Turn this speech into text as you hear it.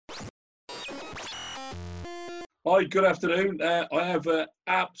Hi, good afternoon. I have an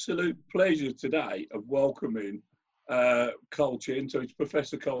absolute pleasure today of welcoming Carl Chinn. So it's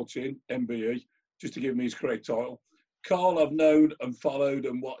Professor Carl Chinn, MBE, just to give me his correct title. Carl I've known and followed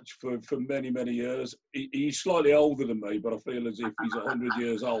and watched for many, many years. He's slightly older than me, but I feel as if he's 100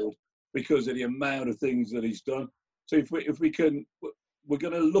 years old because of the amount of things that he's done. So if we can, we're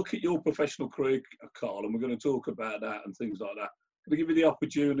going to look at your professional career, Carl, and we're going to talk about that and things like that. I'm going to give you the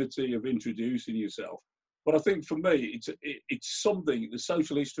opportunity of introducing yourself. But I think for me, it's something, the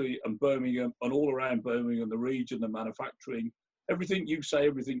social history and Birmingham and all around Birmingham, the region, the manufacturing, everything you say,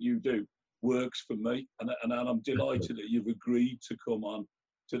 everything you do works for me. And I'm delighted that you've agreed to come on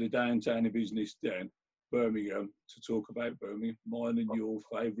to the Downtown Business Den, Birmingham, to talk about Birmingham, mine and your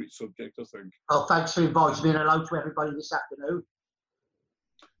favourite subject, I think. Oh, thanks for inviting me, and hello to everybody this afternoon.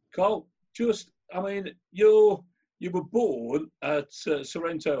 Carl, you were born at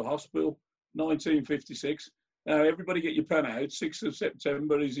Sorrento Hospital, 1956. Now, everybody get your pen out. 6th of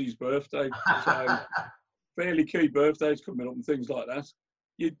September is his birthday. So fairly key birthdays coming up and things like that.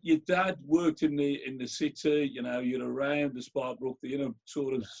 Your dad worked in the city, you know, you're around the Sparkbrook, the inner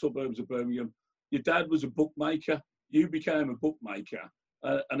sort of suburbs of Birmingham. Your dad was a bookmaker. You became a bookmaker.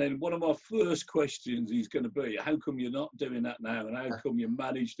 And then one of my first questions is going to be, how come you're not doing that now? And how come you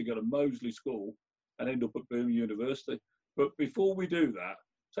managed to go to Moseley School and end up at Birmingham University? But before we do that,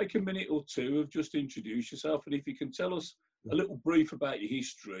 take a minute or two of just introduce yourself, and if you can tell us a little brief about your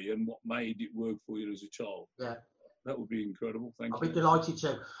history and what made it work for you as a child, that would be incredible. Thank you. I'll be delighted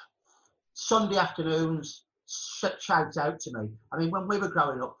to. Sunday afternoons, shout out to me. I mean, when we were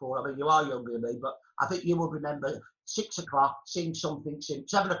growing up, Paul, I mean, you are younger than me, but I think you will remember 6 o'clock, sing something simple.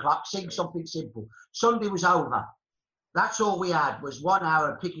 7 o'clock, sing something simple. Sunday was over. That's all we had was 1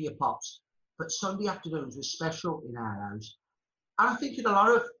 hour of picking your pops. But Sunday afternoons was special in our house. And I think in a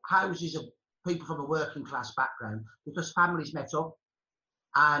lot of houses of people from a working class background, because families met up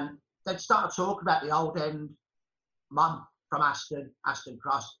and they'd start talking about the old end. Mum from Aston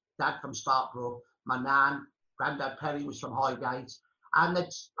Cross, Dad from Sparkbrook, my nan, Grandad Perry was from Highgate, and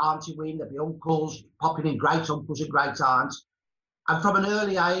there's Auntie Wynne, there'd be uncles popping in, great uncles and great aunts. And from an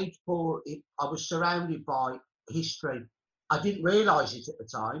early age, Paul, I was surrounded by history. I didn't realise it at the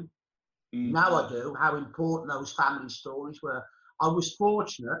time. Now I do, how important those family stories were. I was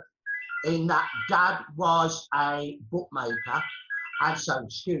fortunate in that Dad was a bookmaker, and so,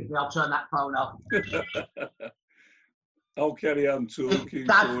 excuse me, I'll turn that phone off. I'll carry on talking for you.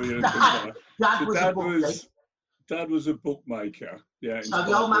 Dad was a bookmaker. Yeah. So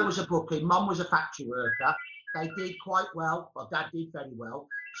the old man was a bookie, Mum was a factory worker. They did quite well. Well, Dad did very well.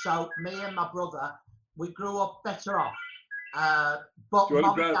 So me and my brother, we grew up better off. But do you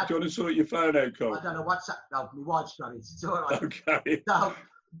want to sort your phone out, Cole? I don't know what's that. No, my wife's got it. It's all right. Okay. So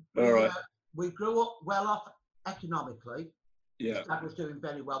all right. We grew up well off economically. Yeah. Dad was doing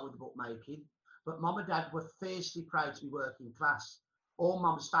very well with the bookmaking. But Mum and Dad were fiercely proud to be working class. All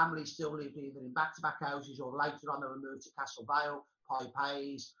Mum's family still lived either in back-to-back houses or later on they were moved to Castle Vale,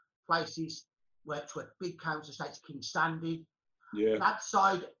 Pies, places which were big council estates, King Standing. Yeah. That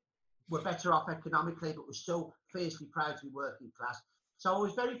side were better off economically, but were still fiercely proud to be working class. So I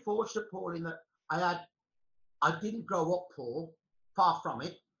was very fortunate, Paul, in that I didn't grow up poor, far from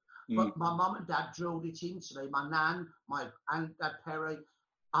it. But my mum and dad drilled it into me, my nan, my aunt, Dad Perry,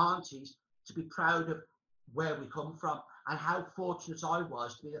 aunties, to be proud of where we come from and how fortunate I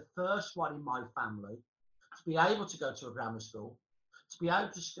was to be the first one in my family to be able to go to a grammar school, to be able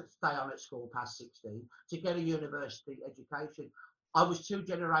to stay on at school past 16, to get a university education. I was 2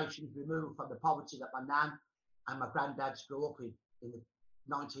 generations removed from the poverty that my nan and my granddads grew up in the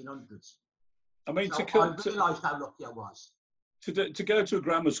 1900s. I mean, so I realised how lucky I was. To go to a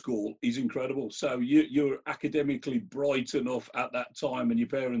grammar school is incredible. So you're academically bright enough at that time, and your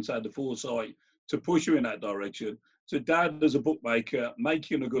parents had the foresight to push you in that direction. So Dad, as a bookmaker,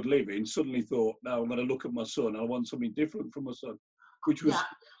 making a good living, suddenly thought, no, I'm going to look at my son. I want something different from my son, which was... Yeah,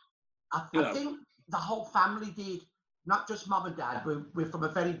 I think the whole family did, not just Mum and Dad. We're from a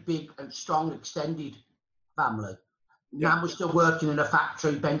very big and strong extended family. Yeah. Nan was still working in a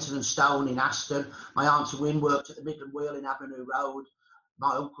factory, Benton and Stone in Aston. My Auntie Wynne worked at the Midland Wheel in Avenue Road.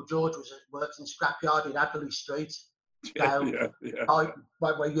 My Uncle George worked in Scrapyard in Adderley Street, down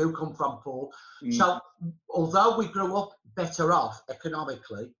where you come from, Paul. So although we grew up better off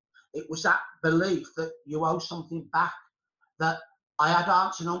economically, it was that belief that you owe something back. That I had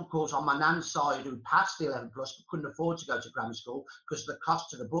aunts and uncles on my nan's side who passed the 11 plus but couldn't afford to go to grammar school because of the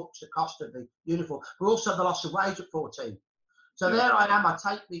cost of the books, the cost of the uniform, but also the loss of wage at 14. So there I am, I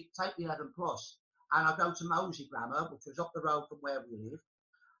take the 11 plus and I go to Moseley Grammar, which was up the road from where we live.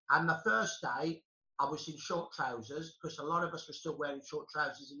 And the first day I was in short trousers, because a lot of us were still wearing short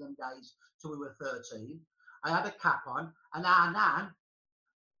trousers in them days till we were 13. I had a cap on, and our nan,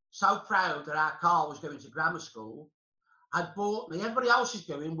 so proud that our Carl was going to grammar school, had bought me, everybody else is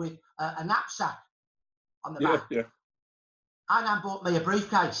going with a knapsack on the back. Yeah. Our nan bought me a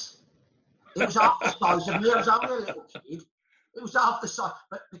briefcase. It was half the size of me. I was only a little kid. It was half the size,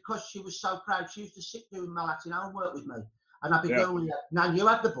 but because she was so proud, she used to sit doing my Latin homework with me. And I'd be going, Nan, you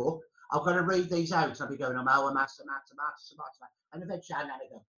have the book. I'm going to read these out. And I'd be going, massa. And eventually our nan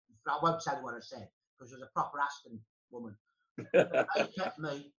would go, I won't tell you what I said, because she was a proper Aston woman. But they kept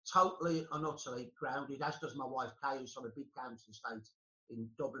me totally and utterly grounded, as does my wife Kay, who's from a big council estate in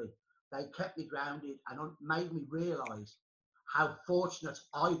Dublin. They kept me grounded and made me realise how fortunate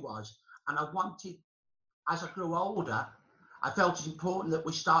I was. And I wanted, as I grew older, I felt it's important that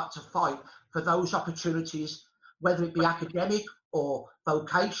we start to fight for those opportunities, whether it be academic or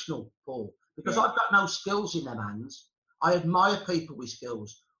vocational, Paul, because I've got no skills in them hands. I admire people with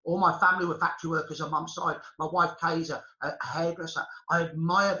skills. All my family were factory workers on mum's side. My wife Kay's a hairdresser. I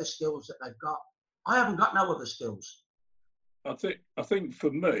admire the skills that they've got. I haven't got no other skills. I think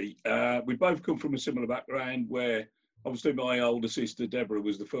for me, we both come from a similar background where obviously my older sister Deborah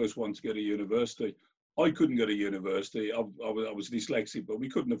was the first one to go to university. I couldn't go to university. I was dyslexic, but we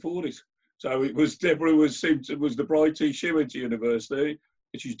couldn't afford it. So it was Deborah was the brightie. She went to university,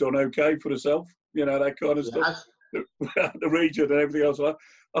 and she's done okay for herself. You know, that kind of stuff. The region and everything else.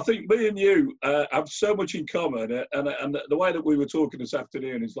 I think me and you have so much in common, and the way that we were talking this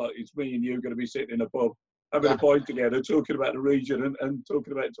afternoon is like it's me and you going to be sitting in a pub having a pint together, talking about the region and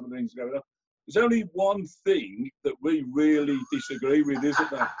talking about some of the things going on. There's only one thing that we really disagree with,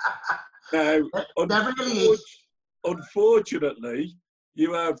 isn't there? Now, unfortunately,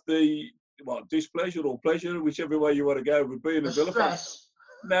 you have the displeasure or pleasure, whichever way you want to go, with being a Villa fan.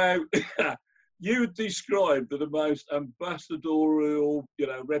 Now, you described the most ambassadorial,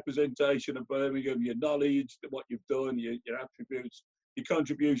 representation of Birmingham, your knowledge, what you've done, your attributes, your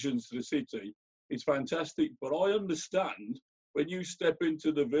contributions to the city. It's fantastic, but I understand when you step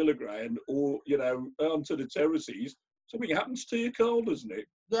into the Villa ground or, onto the terraces, something happens to you, Carl, doesn't it?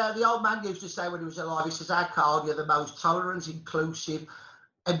 Yeah, the old man used to say when he was alive, he says, Carl, you're the most tolerant, inclusive,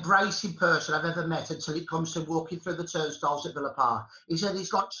 embracing person I've ever met until it comes to walking through the turnstiles at Villa Park. He said,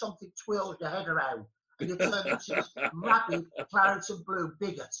 it's like something twirls your head around and you turn into this rabid Clarence and Blue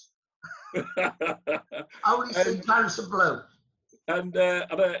bigot. Only seen Clarence and Blue. And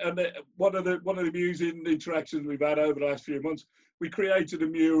one of the amusing interactions we've had over the last few months, we created a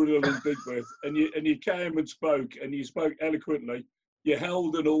mural in Digbeth, and you came and spoke, and you spoke eloquently. You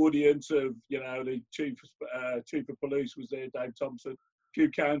held an audience of, the chief of police was there, Dave Thompson, a few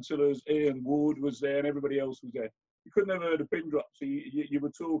councillors, Ian Ward was there, and everybody else was there. You couldn't have heard a pin drop, so you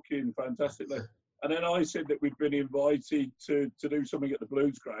were talking fantastically. And then I said that we'd been invited to do something at the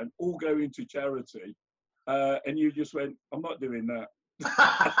Blues Ground, all going to charity. And you just went, I'm not doing that.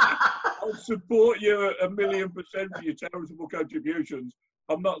 I'll support you 1,000,000% for your charitable contributions.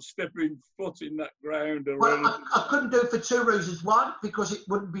 I'm not stepping foot in that ground. I couldn't do it for two reasons. One, because it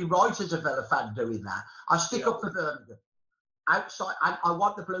wouldn't be right as a Villa fan doing that. I stick up for Birmingham. Outside, I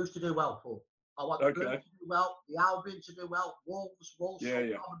want the Blues to do well, Paul. I want the Blues to do well, the Albion to do well, Wolves,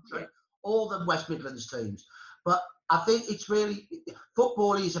 Coventry, all the West Midlands teams. But I think it's really,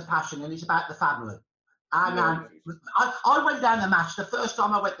 football is a passion and it's about the family. And I went down the match. The first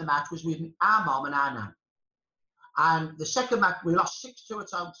time I went to the match was with our mum and our nan. And the second match, we lost 6-2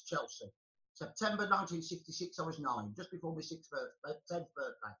 at home to Chelsea. September 1966, I was 9, just before my 10th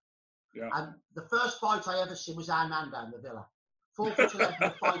birthday. Yeah. And the first fight I ever seen was our nan down the Villa. 4'11"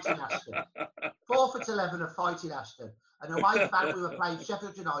 of fighting Aston. 4'11" of fighting Aston. And away fan, we were playing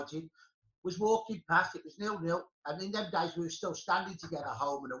Sheffield United, was walking past, it was 0-0. And in them days, we were still standing together,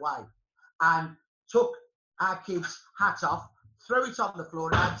 home and away. And took our kid's hat off, threw it on the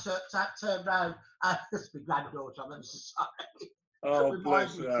floor, and turned round. This is my granddaughter, I'm so sorry. Oh,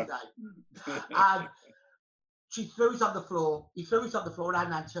 bless her. And she threw it on the floor. He threw it on the floor,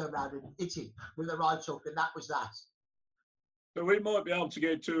 and then turned round and hit him with a right hook, and that was that. So we might be able to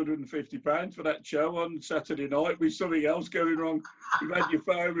get £250 for that show on Saturday night with something else going wrong. We've had your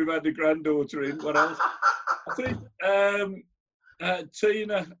phone, we've had the granddaughter in. What else? I think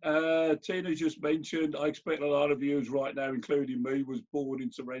Tina just mentioned, I expect a lot of viewers right now, including me, was born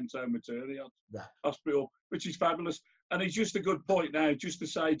in Sorrento Maternity Hospital, which is fabulous. And it's just a good point now, just to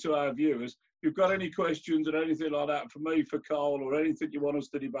say to our viewers, if you've got any questions or anything like that for me, for Carl, or anything you want us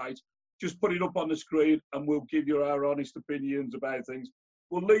to debate, just put it up on the screen and we'll give you our honest opinions about things.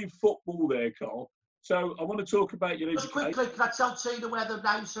 We'll leave football there, Carl. So I want to talk about your education. Just quickly, can I tell Tina where the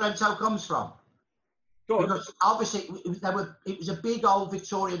name Sorrento comes from? Go on. Because obviously it was a big old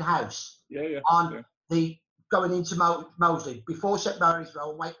Victorian house on the going into Moseley before St Mary's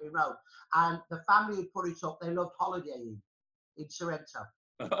Road, Wakely Road, and the family who put it up, they loved holidaying in Sorrento.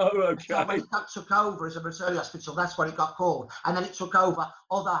 Oh, okay. So when that took over as a maternity hospital, that's what it got called, and then it took over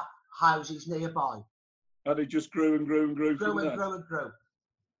other houses nearby. And it just grew and grew and grew. Grew and grew.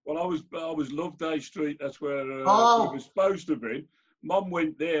 Well, I was Loveday Street. That's where we were supposed to be. Mum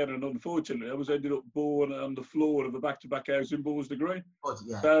went there, and unfortunately, I was ended up born on the floor of a back-to-back house in Ballston Green. Oh,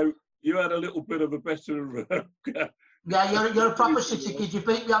 yeah. So you had a little bit of a better. Yeah, you're a proper city kid. You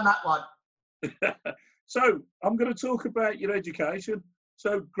beat me on that one. So I'm going to talk about your education.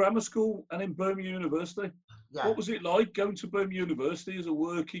 So grammar school and then Birmingham University. Yeah. What was it like going to Birmingham University as a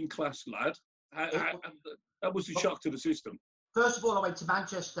working class lad? That was a shock to the system. First of all, I went to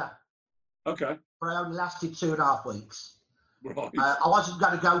Manchester. Okay. But I only lasted 2.5 weeks. Right. I wasn't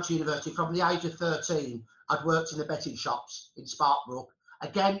going to go to university. From the age of 13, I'd worked in the betting shops in Sparkbrook.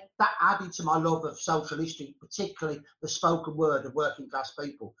 Again, that added to my love of social history, particularly the spoken word of working class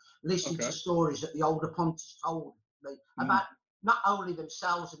people. Listening to stories that the older punters told me about not only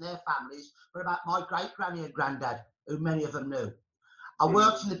themselves and their families, but about my great-granny and granddad, who many of them knew. I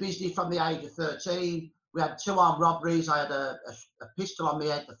worked in the business from the age of 13. We had 2 armed robberies. I had a pistol on my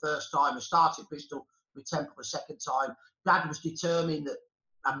head the first time, a starting pistol, my temple the second time. Dad was determined that,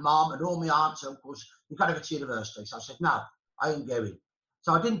 and Mum and all my aunts and uncles, you've got to go to university. So I said, no, I ain't going.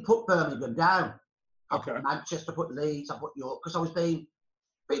 So I didn't put Birmingham down. I put Manchester, I put Leeds, I put York, because I was being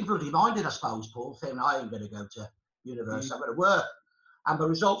bloody minded, I suppose, Paul, saying I ain't going to go to university, I'm going to work. And the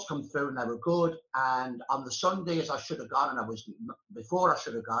results come through and they were good. And on the Sunday, as I should have gone, and before I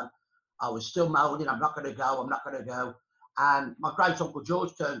should have gone, I was still moaning, I'm not going to go. And my great uncle George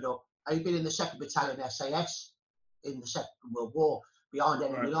turned up. He'd been in the 2nd Battalion SAS in the Second World War, behind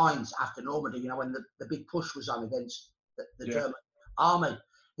enemy lines after Normandy, when the big push was on against the German army.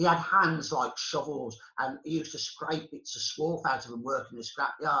 He had hands like shovels, and he used to scrape bits of swarf out of them working the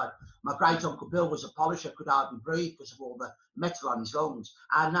scrapyard. My great uncle Bill was a polisher, could hardly breathe because of all the metal on his lungs.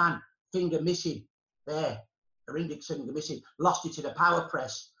 Our Nan, finger missing there, her index finger missing, lost it in a power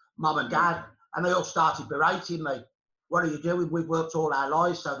press. Mum and Dad, and they all started berating me. What are you doing? We've worked all our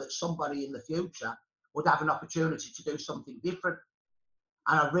lives so that somebody in the future would have an opportunity to do something different.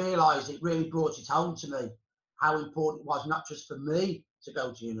 And I realised it really brought it home to me how important it was, not just for me to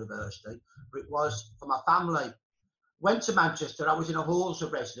go to university, but it was for my family. Went to Manchester, I was in a halls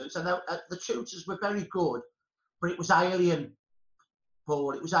of residence, and the tutors were very good, but it was alien,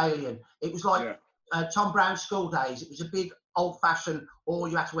 Paul, it was alien. It was like Tom Brown's school days. It was a big old-fashioned, or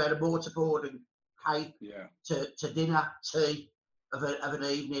you had to wear a mortarboard and cape to dinner, tea of an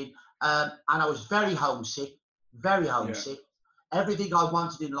evening. And I was very homesick. Everything I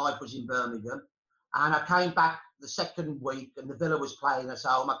wanted in life was in Birmingham. And I came back the second week, and the Villa was playing us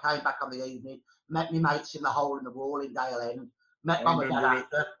home. I came back on the evening, met my mates in the hole in the wall in Dale End, met Mum and Dad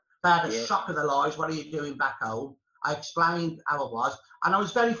after. They had a shock of their lives. What are you doing back home? I explained how I was. And I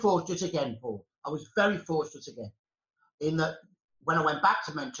was very fortunate again, Paul. I was very fortunate again. In that, when I went back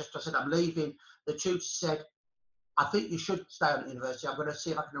to Manchester, I said, I'm leaving. The tutor said, I think you should stay on at university. I'm going to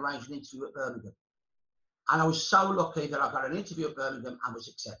see if I can arrange an interview at Birmingham. And I was so lucky that I got an interview at Birmingham and was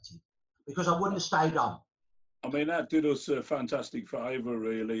accepted, because I wouldn't have stayed on. I mean, that did us a fantastic favour,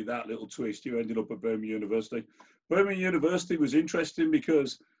 really, that little twist. You ended up at Birmingham University. Birmingham University was interesting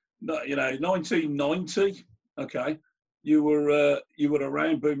because, 1990, you were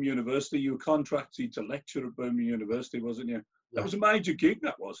around Birmingham University. You were contracted to lecture at Birmingham University, wasn't you? That was a major gig,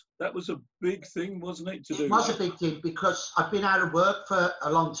 that was. That was a big thing, wasn't it, to do? It was a big thing because I'd been out of work for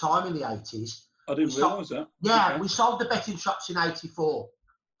a long time in the 80s. I didn't realise that. Yeah, we sold the betting shops in 84.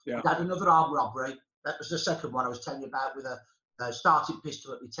 Yeah. We had another armed robbery. That was the second one I was telling you about, with a starting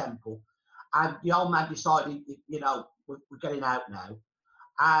pistol at the temple. And the old man decided, we're getting out now.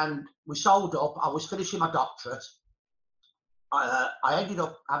 And we sold up. I was finishing my doctorate. I ended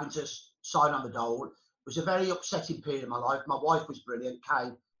up having to sign on the dole. It was a very upsetting period of my life. My wife was brilliant.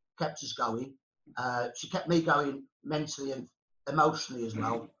 Kay kept us going. She kept me going mentally and emotionally as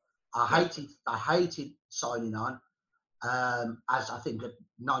well. I hated signing on, as I think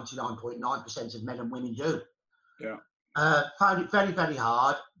 99.9% of men and women do. Yeah. Found it very, very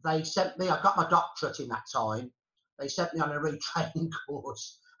hard. They sent me, I got my doctorate in that time. They sent me on a retraining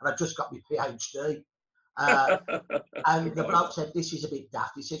course, and I just got my PhD. And the bloke said, this is a bit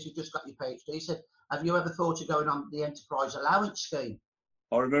daft. He says, you've just got your PhD. He said, have you ever thought of going on the Enterprise Allowance Scheme?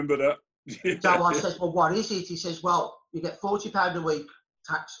 I remember that. So I said, well, what is it? He says, well, you get £40 a week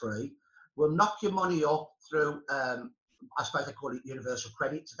tax-free. We'll knock your money up through, I suppose they call it universal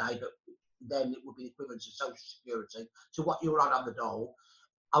credit today, but then it would be equivalent to Social Security, to what you were on the dole.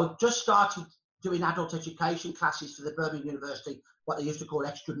 I just started doing adult education classes for the Birmingham University, what they used to call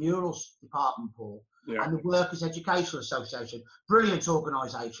extramurals department, Paul, and the Workers' Educational Association. Brilliant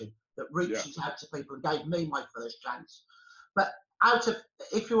organisation that reaches out to people and gave me my first chance. But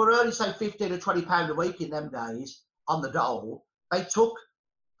if you were earning, say, 15 or 20 pound a week in them days on the dole, they took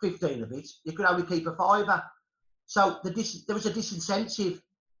 15 of it. You could only keep a fiver. So there was a disincentive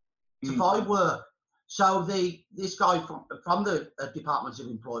to find work. So this guy from the Department of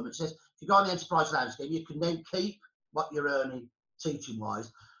Employment says, if you go on the Enterprise Allowance Scheme, you can then keep what you're earning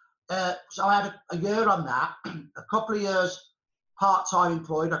teaching-wise. So I had a year on that, a couple of years part-time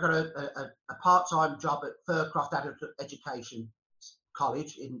employed. I got a part-time job at Faircroft Adult Education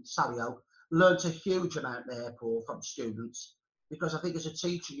College in Salio. Learned a huge amount there, Paul, from students, because I think as a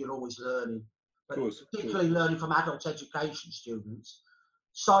teacher you're always learning, but particularly learning from adult education students.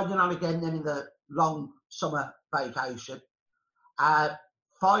 Signing on again then in the long summer vacation.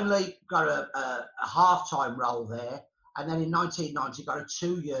 Finally got a half-time role there, and then in 1990 got a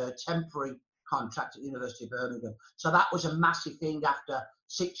 2-year temporary contract at the University of Birmingham. So that was a massive thing after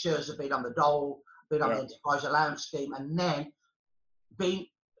 6 years of being on the dole, being on the Enterprise Allowance Scheme, and then being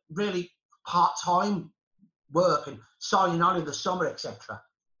really part-time work and signing on in the summer, etc.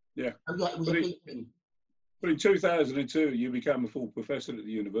 Yeah. And yeah, it was a big thing. But in 2002, you became a full professor at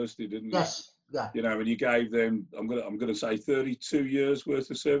the university, didn't you? Yes. Yeah. You know, and you gave them, I'm gonna say 32 years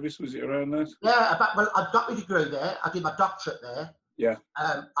worth of service. Was it around that? Yeah. Well, I got my degree there. I did my doctorate there. Yeah.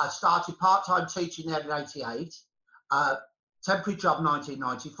 I started part-time teaching there in '88. Temporary job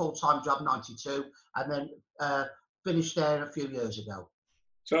 1990, full-time job 92, and then finished there a few years ago.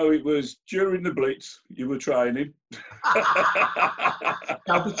 So it was during the Blitz you were training.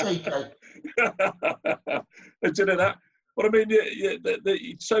 Don't be cheeky. Instead of that, but I mean,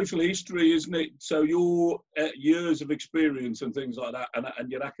 the social history, isn't it? So your years of experience and things like that,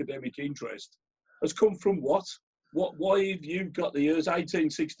 and your academic interest has come from what? Why have you got the years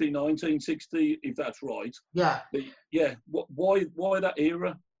 1860, 1960, if that's right? Yeah. Why that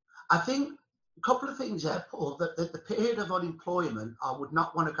era? I think a couple of things there, Paul. That the period of unemployment, I would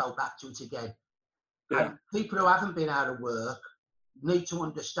not want to go back to it again. Yeah. And people who haven't been out of work need to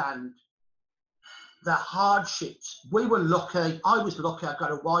understand the hardships. We were lucky. I was lucky. I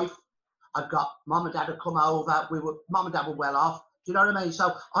got a wife. I got mum and dad to come over. Mum and dad were well off. Do you know what I mean?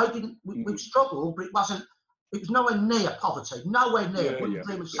 So I didn't. We struggled, but it wasn't. It was nowhere near poverty. Nowhere near. Wouldn't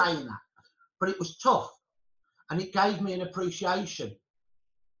dream of saying that. But it was tough, and it gave me an appreciation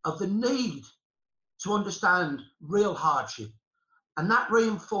of the need to understand real hardship, and that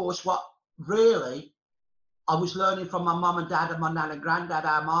reinforced what really I was learning from my mum and dad and my nan and granddad.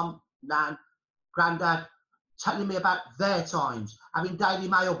 Our mum, nan, granddad, telling me about their times, having Daily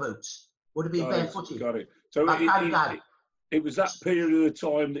Mail boots, would have been barefooted. Got it. So it was that period of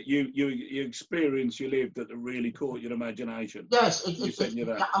time that you experienced, you lived, that really caught your imagination. Yes,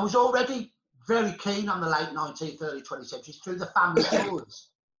 I was already very keen on the late 19th, early 20th century through the family stories.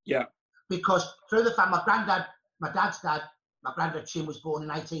 Yeah. Because through the family, my dad's dad, my granddad Chinn was born in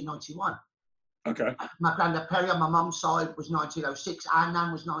 1891. Okay. My granddad Perry on my mum's side was 1906. Our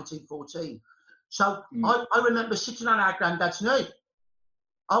nan was 1914. So I remember sitting on our granddad's knee.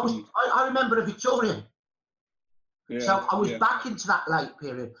 I remember a Victorian. Yeah, so I was back into that late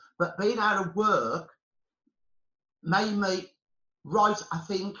period. But being out of work made me write,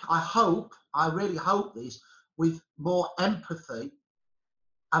 I really hope this, with more empathy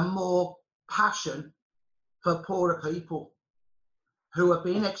and more passion for poorer people who are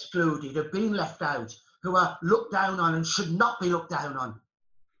being excluded, have been left out, who are looked down on and should not be looked down on.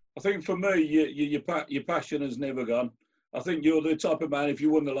 I think for me, your passion has never gone. I think you're the type of man, if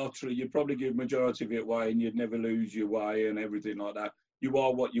you won the lottery, you'd probably give majority of it away and you'd never lose your way and everything like that. You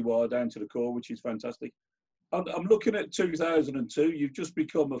are what you are down to the core, which is fantastic. I'm looking at 2002. You've just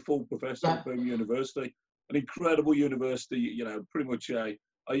become a full professor at Birmingham University, an incredible university, you know, pretty much I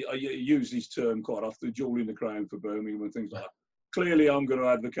use this term quite often, jewel in the crown for Birmingham and things like that. Clearly, I'm going to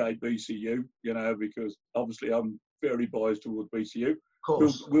advocate BCU, you know, because obviously I'm very biased towards BCU. Of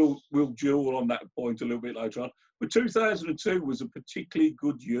course. We'll duel on that point a little bit later on. But 2002 was a particularly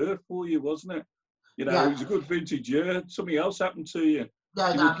good year for you, wasn't it? You know, it was a good vintage year. Something else happened to you.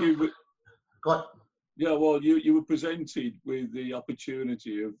 Yeah, well, you were presented with the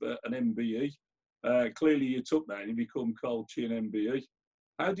opportunity of an MBE. Clearly, you took that and you become Carl Chinn MBE.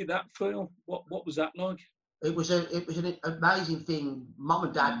 How did that feel? What was that like? It was an amazing thing. Mum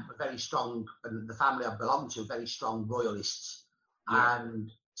and Dad were very strong, and the family I belonged to, very strong royalists. Yeah.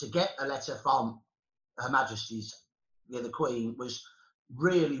 And to get a letter from Her Majesty's, the Queen, was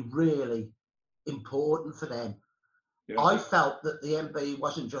really, really important for them. Yeah. I felt that the MBE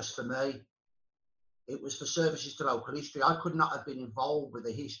wasn't just for me. It was for services to local history. I could not have been involved with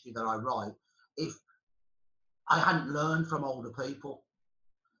the history that I write if I hadn't learned from older people.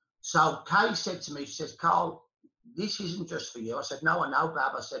 So Kay said to me, she says, Carl, this isn't just for you. I said, no, I know,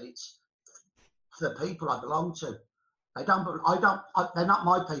 Bab. I said, it's for the people I belong to. They're not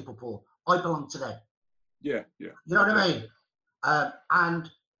my people, Paul. I belong to them. Yeah, yeah. You know what I mean? And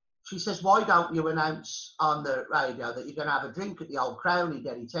she says, why don't you announce on the radio that you're going to have a drink at the Old Crown in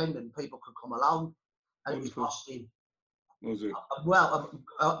Derry End and people could come along? And it was costing. Was it? Well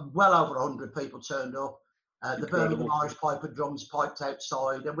over 100 people turned up. The Birmingham Irish Pipe and Drums piped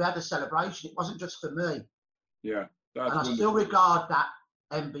outside, and we had a celebration. It wasn't just for me. Yeah, and I still regard that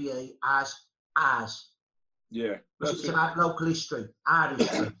MBE as. Yeah, it's about local history, our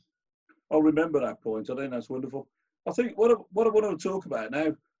history. I'll remember that point. I think that's wonderful. I think what I want to talk about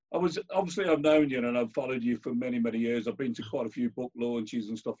now. I've known you and I've followed you for many, many years. I've been to quite a few book launches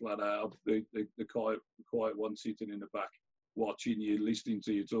and stuff like that. The quiet one sitting in the back, watching you, listening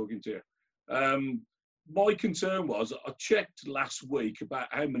to you, talking to you. My concern was I checked last week about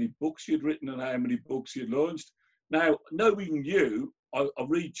how many books you'd written and how many books you'd launched. Now, knowing you, I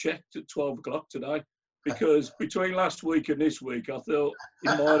rechecked at 12 o'clock today because between last week and this week, I thought he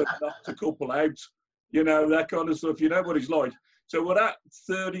might have knocked a couple out, you know, that kind of stuff. You know what he's like. So we're at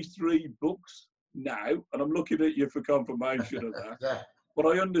 33 books now, and I'm looking at you for confirmation of that. Yeah. But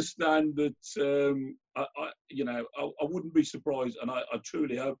I understand that, I wouldn't be surprised, and I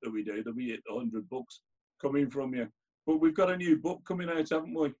truly hope that we do, that we hit 100 books coming from you. But we've got a new book coming out,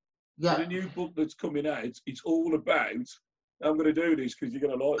 haven't we? Yeah. And a new book that's coming out, it's all about, I'm going to do this because you're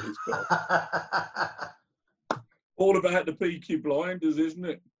going to like this, Carl. All about the Peaky Blinders, isn't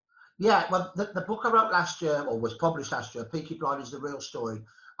it? Yeah, well, the book I wrote last year, or was published last year, Peaky Blinders, The Real Story,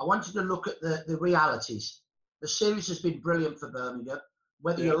 I wanted to look at the realities. The series has been brilliant for Birmingham.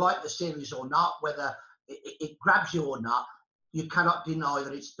 Whether you like the series or not, whether it grabs you or not, you cannot deny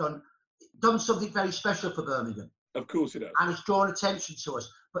that it's done something very special for Birmingham. Of course it has. And it's drawn attention to us.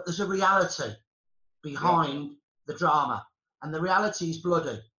 But there's a reality behind the drama. And the reality is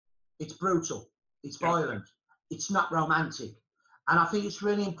bloody. It's brutal. It's violent. It's not romantic. And I think it's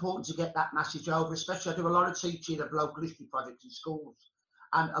really important to get that message over, especially I do a lot of teaching of local history projects in schools.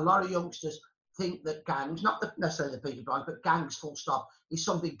 And a lot of youngsters think that gangs, not necessarily the Peaky Blinders, but gangs full stop, is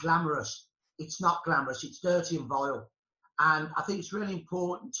something glamorous. It's not glamorous. It's dirty and vile. And I think it's really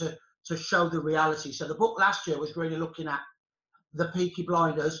important to show the reality. So the book last year was really looking at the Peaky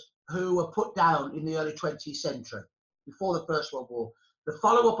Blinders who were put down in the early 20th century, before the First World War. The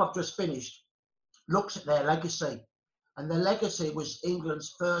follow-up I've just finished looks at their legacy. And their legacy was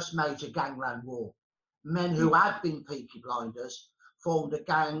England's first major gangland war. Men who had been Peaky Blinders formed a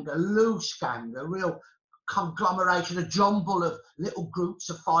gang, a loose gang, a real conglomeration, a jumble of little groups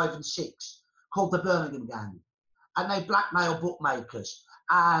of 5 and 6 called the Birmingham Gang. And they blackmailed bookmakers.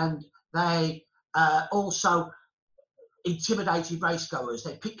 And they also intimidated racegoers.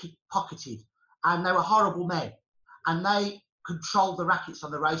 They pickpocketed. And they were horrible men. And they controlled the rackets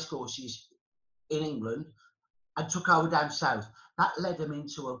on the racecourses in England and took over down south. That led them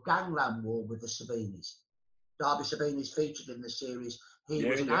into a gangland war with the Sabinis. Derby Sabini's featured in the series. He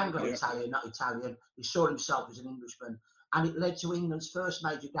was an Anglo-Italian, not Italian. He saw himself as an Englishman. And it led to England's first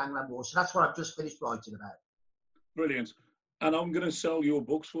major gangland war. So that's what I've just finished writing about. Brilliant. And I'm going to sell your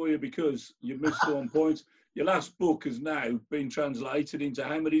books for you because you missed one point. Your last book has now been translated into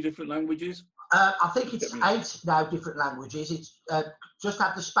how many different languages? I think it's 8 now different languages. It's just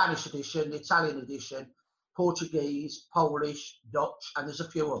had the Spanish edition, the Italian edition, Portuguese, Polish, Dutch, and there's a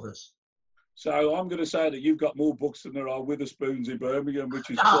few others. So I'm going to say that you've got more books than there are Witherspoons in Birmingham, which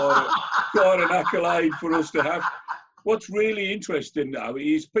is quite an accolade for us to have. What's really interesting now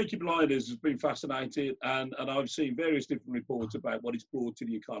is Peaky Blinders has been fascinating, and I've seen various different reports about what it's brought to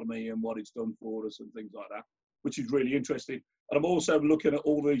the economy and what it's done for us and things like that, which is really interesting. And I'm also looking at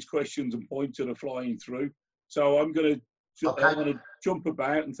all these questions and points that are flying through. So I'm going to jump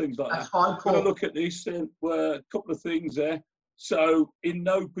about and things like that. Fine, I'm going to look at this and a couple of things there. So in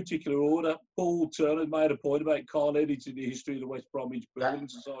no particular order, Paul Turner made a point about Carl editing the history of the West Bromwich Building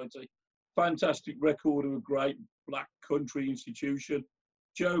Society. Fantastic record of a great black country institution.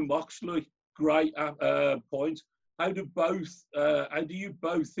 Joe Moxley, great point. How do you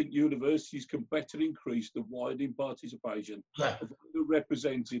both think universities can better increase the widening participation of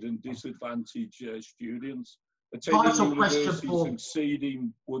underrepresented and disadvantaged students attending universities and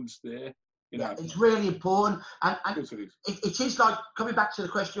seeding once there? It's really important, and it is like, coming back to the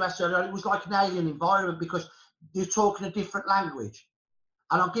question you asked earlier, it was like an alien environment because you're talking a different language.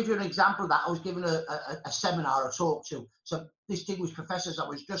 And I'll give you an example of that. I was giving a seminar, a talk to some distinguished professors that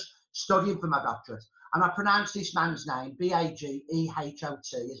was just studying for my doctorate. And I pronounced this man's name,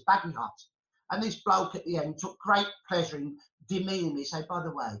 B-A-G-E-H-O-T, as Baggy Hot. And this bloke at the end took great pleasure in demeaning me, say, by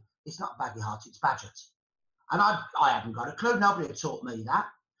the way, it's not Baggy Hot, it's Badgett. And I hadn't got a clue. Nobody had taught me that.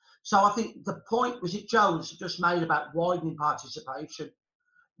 So I think the point was it Jones just made about widening participation.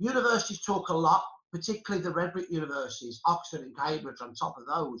 Universities talk a lot, particularly the red brick universities, Oxford and Cambridge on top of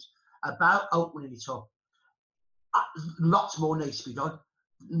those, about opening it up. Lots more needs to be done.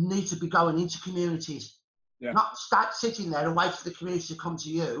 Need to be going into communities. Yeah. Not start sitting there and wait for the community to come to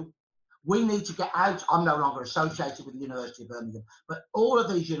you. We need to get out. I'm no longer associated with the University of Birmingham, but all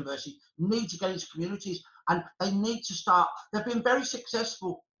of these universities need to get into communities, and they need to start. They've been very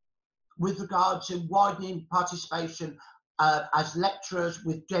successful with regard to widening participation as lecturers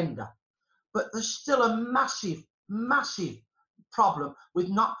with gender. But there's still a massive, massive problem with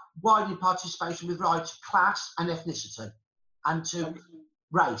not widening participation with regard to class and ethnicity and to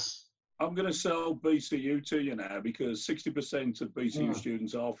race. I'm going to sell BCU to you now, because 60% of BCU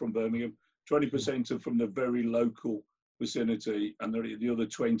students are from Birmingham, 20% are from the very local vicinity, and the other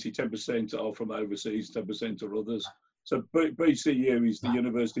 10% are from overseas, 10% are others. So BCU is the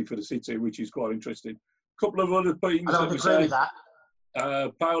university for the city, which is quite interesting. A couple of other things. I don't agree with that.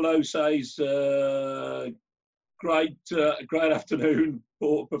 Paolo says, great afternoon,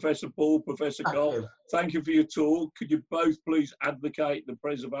 Professor Paul, Professor Carl. Thank you for your talk. Could you both please advocate the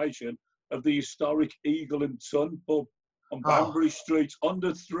preservation of the historic Eagle and Sun pub on Banbury Street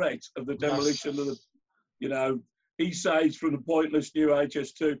under threat of the demolition of the, he says from the pointless new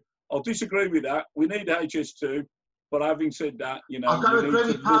HS2. I'll disagree with that. We need HS2, but having said that, I've got to agree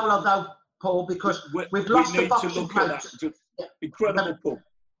with Paolo though, Paul, because we've lost the Fox and Grapes. Incredible pub.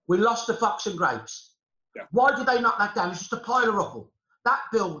 We lost the Fox and Grapes. Yeah. Why did they knock that down? It's just a pile of rubble. That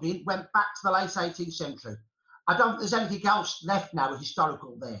building went back to the late 18th century. I don't think there's anything else left now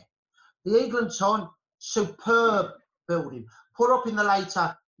historical there. The Eagle and Sun, superb building, put up in the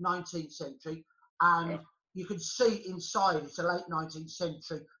later 19th century, and you can see inside it's a late 19th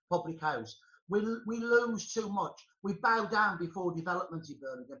century public house. We lose too much. We bow down before development in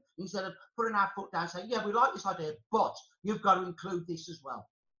Birmingham instead of putting our foot down and saying, yeah, we like this idea, but you've got to include this as well.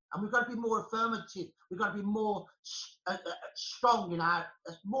 And we've got to be more affirmative. We've got to be more strong in our,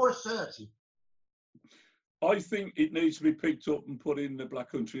 more assertive. I think it needs to be picked up and put in the Black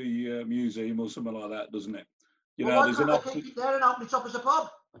Country Museum or something like that, doesn't it? Why can't they keep it there and open it up as a pub?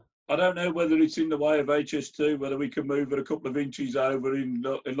 I don't know whether it's in the way of HS2, whether we can move it a couple of inches over in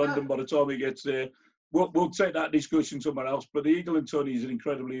London by the time it gets there. We'll take that discussion somewhere else. But the Eagle and Tony is an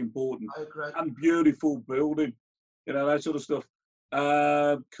incredibly important and beautiful building, that sort of stuff.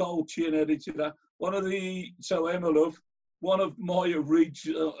 Carl Chinn edited that. Emma Love, one of my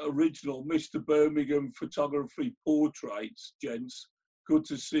original Mr. Birmingham photography portraits, gents. Good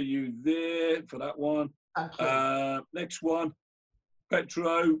to see you there for that one. Thank you. Next one,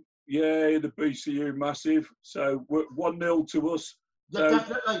 Petro. Yeah, the BCU massive. So we're 1-0 to us. Yeah, so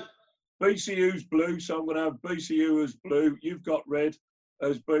definitely. BCU's blue, so I'm going to have BCU as blue. You've got red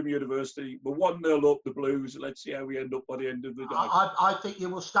as Birmingham University. We're 1-0 up the Blues. Let's see how we end up by the end of the day. I think you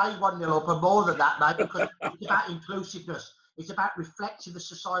will stay 1-0 up and more than that, mate, because it's about inclusiveness. It's about reflecting the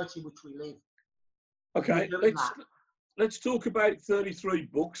society in which we live. Okay, let's talk about 33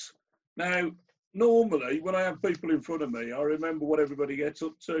 books. Now, normally, when I have people in front of me, I remember what everybody gets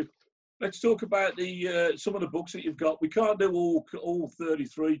up to. Let's talk about the some of the books that you've got. We can't do all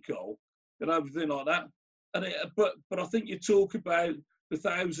 33, Cole, and everything like that. But I think you talk about the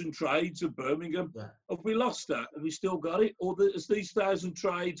 1,000 trades of Birmingham. Yeah. Have we lost that? Have we still got it? Or has these 1,000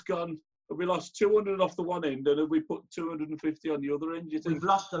 trades gone? Have we lost 200 off the one end, and have we put 250 on the other end, do you think? We've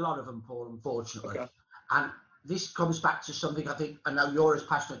lost a lot of them, Paul, unfortunately. Okay. And this comes back to something I know you're as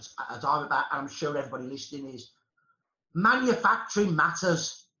passionate as I'm about, and I'm sure everybody listening is. Manufacturing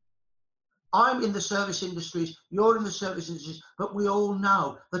matters. I'm in the service industries, you're in the service industries, but we all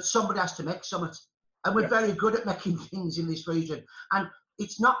know that somebody has to make something. And we're very good at making things in this region. And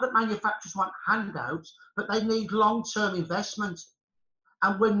it's not that manufacturers want handouts, but they need long-term investment.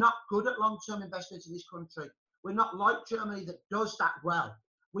 And we're not good at long-term investment in this country. We're not like Germany that does that well.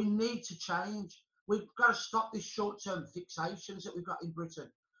 We need to change. We've got to stop these short-term fixations that we've got in Britain.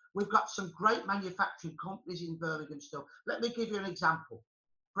 We've got some great manufacturing companies in Birmingham still. Let me give you an example.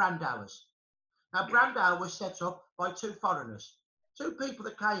 Brandauers. Now, Brandauer was set up by two foreigners, two people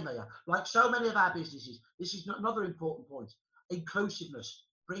that came here, like so many of our businesses. This is another important point. Inclusiveness,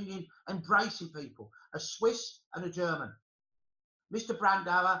 embracing people, a Swiss and a German. Mr.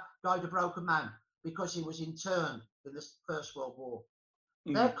 Brandauer died a broken man because he was interned in the First World War.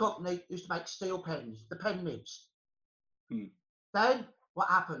 Their company used to make steel pens, the pen nibs. Mm. Then what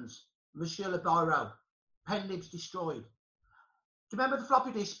happens? Monsieur Le Biro, pen nibs destroyed. Do you remember the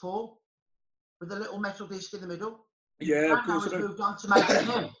floppy disk, Paul? With the little metal disc in the middle? Yeah, of course. Brandauer's moved on to make a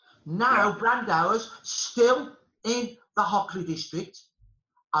pen. Now Brandauer's still in the Hockley district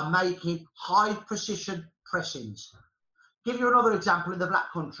are making high precision pressings. Give you another example in the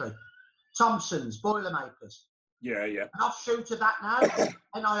Black Country. Thompson's, Boilermakers. Yeah. An offshoot of that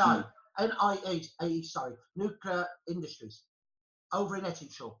now, NIE, Nuclear Industries, over in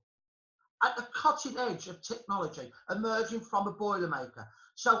Ettingshaw. At the cutting edge of technology, emerging from a Boilermaker.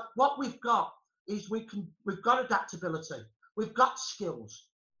 So what we've got is we've got adaptability, we've got skills,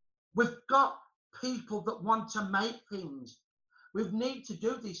 we've got people that want to make things. We need to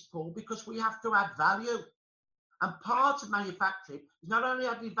do this, Paul, because we have to add value. And part of manufacturing is not only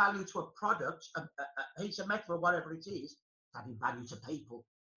adding value to a product, a piece of metal or whatever it is, adding value to people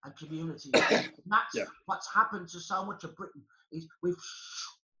and communities. And that's what's happened to so much of Britain, is we've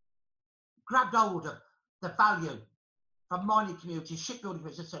grabbed hold of the value from mining communities, shipbuilding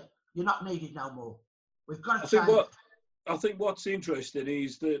communities, and said, you're not needed no more. We've got to change. I think what's interesting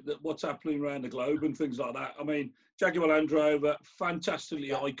is that what's happening around the globe and things like that. I mean, Jaguar Land Rover, fantastically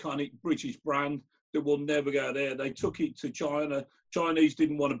iconic British brand that will never go there. They took it to China. Chinese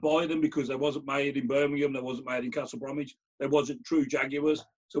didn't want to buy them because they wasn't made in Birmingham, they wasn't made in Castle Bromwich, they wasn't true Jaguars.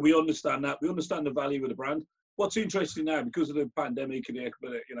 So we understand that. We understand the value of the brand. What's interesting now, because of the pandemic and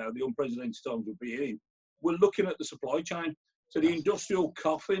the unprecedented times we've been in, we're looking at the supply chain. So the industrial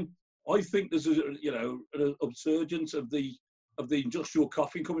coffin, I think there's an upsurgence of the industrial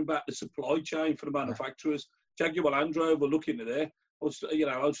coffin coming back, the supply chain for the manufacturers. Jaguar Land Rover, looking at there. I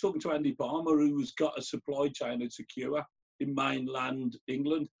was talking to Andy Palmer, who's got a supply chain that's secure in mainland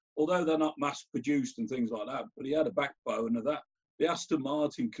England, although they're not mass produced and things like that. But he had a backbone of that. The Aston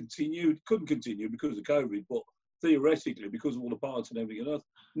Martin couldn't continue because of COVID, but theoretically because of all the parts and everything else,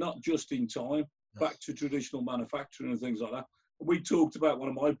 not just in time, back to traditional manufacturing and things like that. We talked about one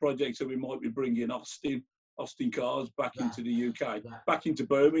of my projects that we might be bringing Austin cars back into the UK, back into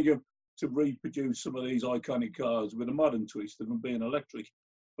Birmingham, to reproduce some of these iconic cars with a modern twist of them being electric.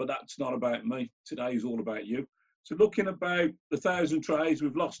 But that's not about me. Today is all about you. So looking about 1,000 trays,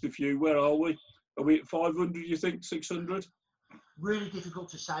 we've lost a few. Where are we? Are we at 500, you think, 600? Really difficult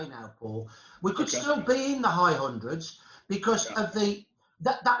to say now, Paul. We could still be in the high hundreds because of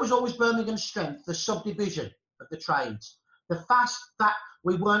that was always Birmingham's strength, the subdivision of the trades. The fact that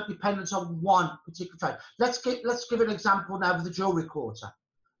we weren't dependent on one particular trade. Let's give an example now of the jewellery quarter.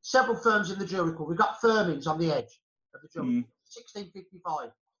 Several firms in the jewellery quarter. We've got Firmins on the edge of the jewellery,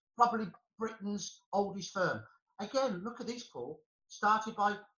 1655, probably Britain's oldest firm. Again, look at this, Paul. Started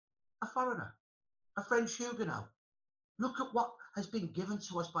by a foreigner, a French Huguenot. Look at what has been given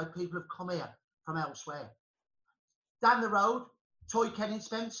to us by people who've come here from elsewhere. Down the road, Toy Ken and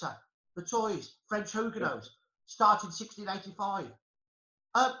Spencer, the toys, French Huguenots, started in 1685.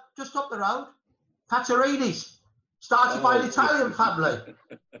 Just up the road, Fattorini's, started by an Italian family.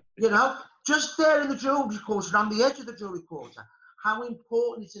 Just there in the jewellery quarter, on the edge of the jewellery quarter, how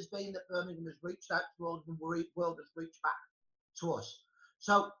important it has been that Birmingham has reached out to the world and the world has reached back to us.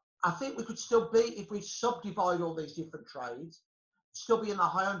 So I think we could still be, if we subdivide all these different trades, still be in the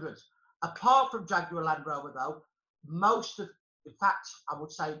high hundreds. Apart from Jaguar Land Rover, though, in fact, I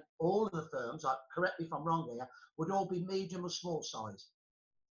would say all of the firms, correct me if I'm wrong here, would all be medium or small size.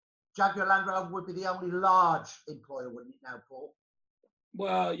 Jaguar Land Rover would be the only large employer, wouldn't it now, Paul?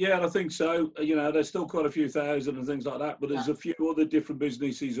 Well, yeah, I think so. There's still quite a few thousand and things like that, but there's a few other different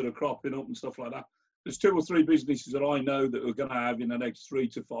businesses that are cropping up and stuff like that. There's 2 or 3 businesses that I know that are going to have in the next 3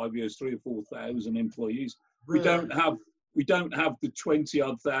 to 5 years, 3,000 or 4,000 employees. Really? We don't have the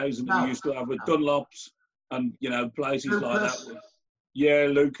 20-odd thousand that we used to have at Dunlops and places Lucas. Like that. Yeah,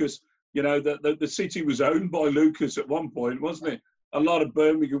 Lucas. The city was owned by Lucas at one point, wasn't it? A lot of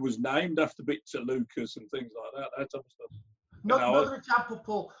Birmingham was named after bits of Lucas and things like that type of stuff. Another example,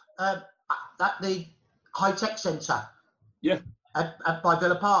 Paul, at the high-tech centre. Yeah. By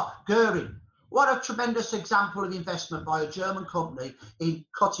Villa Park, Goering. What a tremendous example of investment by a German company in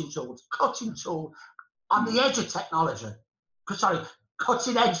cutting tools. Cutting tool on the edge of technology. Sorry,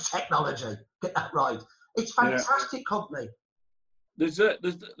 cutting edge technology. Get that right. It's a fantastic company. There's a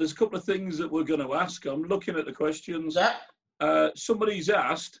couple of things that we're going to ask. I'm looking at the questions. Yeah. Somebody's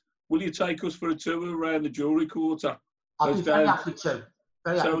asked, will you take us for a tour around the jewellery quarter? I'll be very happy to.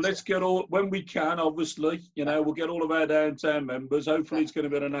 Let's get when we can, obviously, we'll get all of our downtown members. Hopefully it's going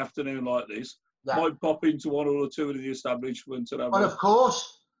to be an afternoon like this. Might pop into 1 or 2 of the establishments and of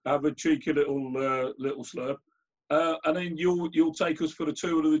course. Have a cheeky little slurp. And then you'll take us for a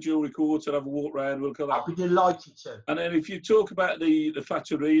tour of the jewellery court and have a walk around. We'll I'll be delighted to. And then if you talk about the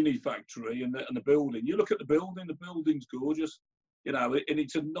Fattorini factory and the building, you look at the building. The building's gorgeous, you know, and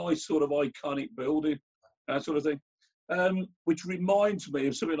it's a nice sort of iconic building, that sort of thing. Which reminds me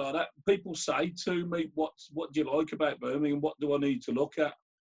of something like that. People say to me, what do you like about Birmingham? What do I need to look at?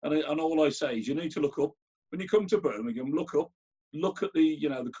 And all I say is, you need to look up. When you come to Birmingham, look up. Look at the, you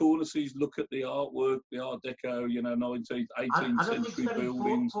know, the cornices, look at the artwork, the Art Deco, you know, 19th, 18th century buildings. I think it's very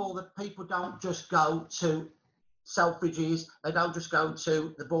important, Paul, that people don't just go to Selfridges, they don't just go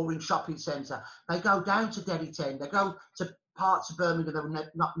to the boring shopping centre. They go down to Derry 10, they go to parts of Birmingham they would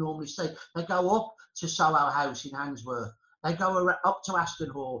not normally see. They go up to Soho House in Handsworth. They go up to Aston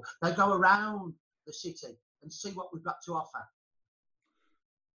Hall. They go around the city and see what we've got to offer.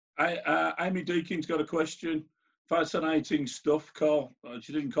 Amy Deakin's got a question. Fascinating stuff, Carl.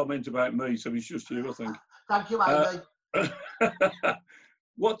 She didn't comment about me, so it's just you, I think. Thank you, Amy.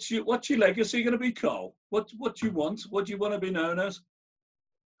 What's your legacy going to be, Carl? What do you want? What do you want to be known as?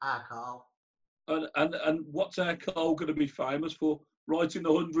 Carl. And what's our Carl going to be famous for? Writing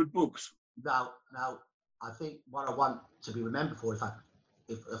 100 books? No. I think what I want to be remembered for, if I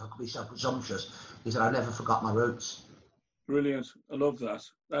could be so presumptuous, is that I never forgot my roots. Brilliant. I love that.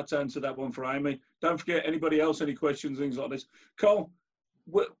 That's answered that one for Amy. Don't forget, anybody else, any questions, things like this. Carl,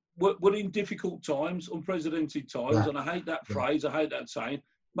 we're in difficult times, unprecedented times, yeah. And I hate that phrase, I hate that saying.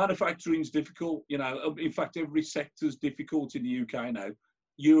 Manufacturing's difficult, you know. In fact, every sector's difficult in the UK now.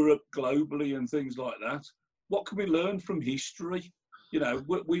 Europe, globally, and things like that. What can we learn from history? You know,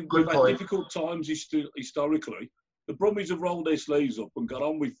 we've had difficult times historically. The Brummies have rolled their sleeves up and got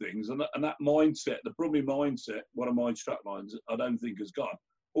on with things, and that mindset, the Brummie mindset, one of my strap lines, I don't think has gone.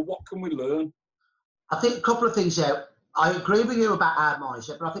 But what can we learn? I think a couple of things there. I agree with you about our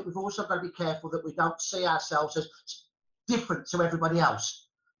mindset, but I think we've also got to be careful that we don't see ourselves as different to everybody else.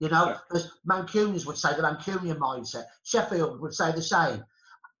 You know, as Mancunians would say, the Mancunian mindset. Sheffield would say the same.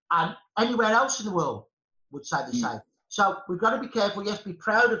 And anywhere else in the world would say the same. So we've got to be careful, yes, be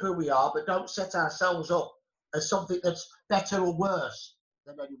proud of who we are, but don't set ourselves up as something that's better or worse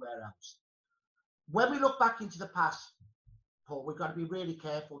than anywhere else. When we look back into the past, Paul, we've got to be really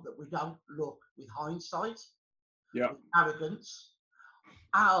careful that we don't look with hindsight, with arrogance,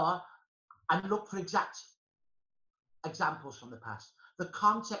 and look for exact examples from the past. The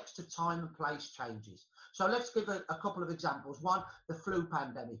context of time and place changes. So let's give a couple of examples. One, the flu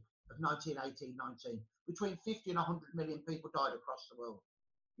pandemic of 1918-19. Between 50 and 100 million people died across the world.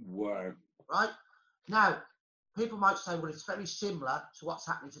 Wow. Right? Now, people might say, well, it's very similar to what's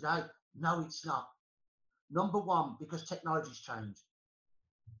happening today. No, it's not. Number one, because technology's changed.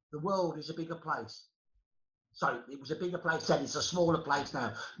 The world is a bigger place. Sorry, it was a bigger place then, it's a smaller place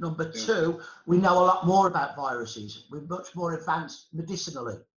now. Number two, we know a lot more about viruses. We're much more advanced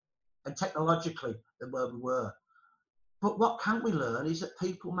medicinally and technologically than where we were. But what can we learn is that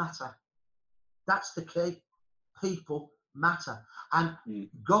people matter. That's the key. People matter. And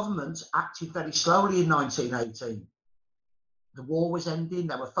governments acted very slowly in 1918. The war was ending.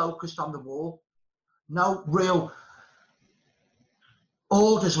 They were focused on the war. No real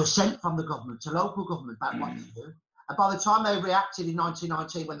orders were sent from the government to local government about what to do. And by the time they reacted in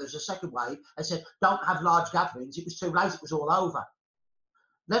 1919, when there was a second wave, they said, don't have large gatherings. It was too late. It was all over.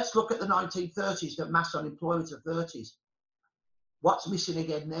 Let's look at the 1930s, the mass unemployment of 30s. What's missing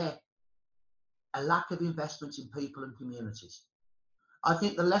again there? A lack of investment in people and communities. I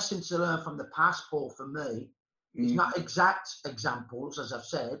think the lesson to learn from the past, Paul, for me, is not exact examples, as I've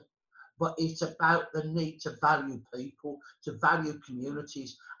said, but it's about the need to value people, to value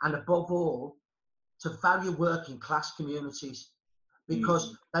communities, and above all, to value working class communities,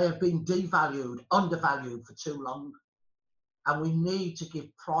 because they have been devalued, undervalued for too long. And we need to give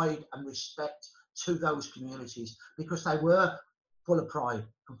pride and respect to those communities because they were full of pride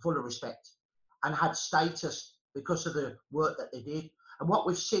and full of respect and had status because of the work that they did. And what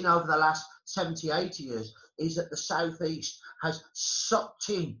we've seen over the last 70, 80 years is that the South East has sucked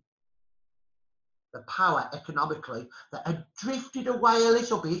in the power economically that had drifted away a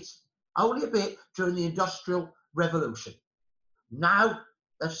little bit, only a bit, during the Industrial Revolution. Now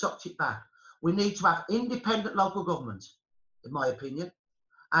they've sucked it back. We need to have independent local government, in my opinion.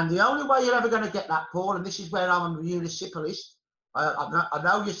 And the only way you're ever going to get that, Paul, and this is where I'm a municipalist. I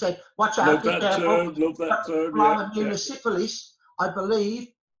know you said, watch out, be careful. Love that term, I'm a municipalist. I believe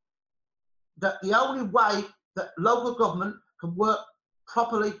that the only way that local government can work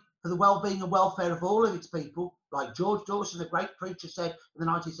properly for the well-being and welfare of all of its people, like George Dawson, the great preacher, said in the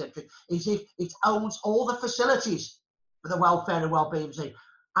 19th century, is if it owns all the facilities for the welfare and well-being of the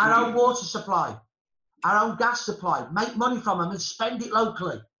our own water supply, our own gas supply, make money from them and spend it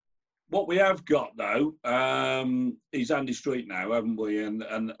locally. What we have got though is Andy Street now, haven't we? And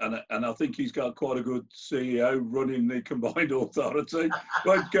I think he's got quite a good CEO running the combined authority.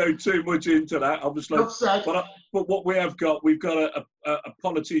 Won't go too much into that, obviously. But what we have got, we've got a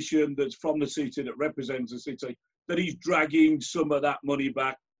politician that's from the city, that represents the city, that he's dragging some of that money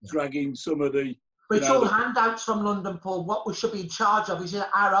back, dragging some of the. But it's all handouts from London, Paul. What we should be in charge of is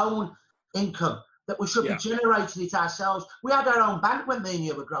our own income, that we should be generating it ourselves. We had our own bank when me and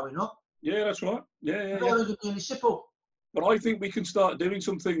you were growing up. Yeah, that's right. Yeah. Municipal. But I think we can start doing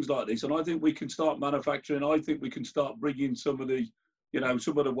some things like this, and I think we can start manufacturing. I think we can start bringing some of the,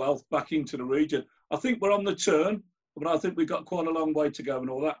 some of the wealth back into the region. I think we're on the turn, but I think we've got quite a long way to go and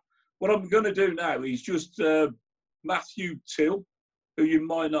all that. What I'm going to do now is just Matthew Till, who you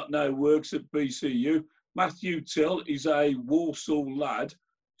might not know, works at BCU. Matthew Till is a Walsall lad,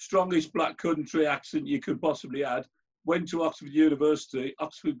 strongest black country accent you could possibly add. Went to Oxford University,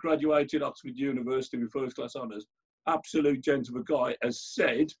 graduated Oxford University with first class honours. Absolute gentleman guy, has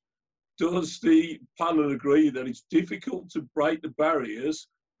said, does the panel agree that it's difficult to break the barriers,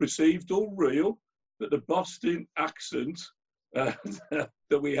 perceived or real, that the Boston accent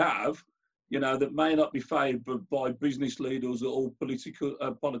that we have, that may not be favoured by business leaders or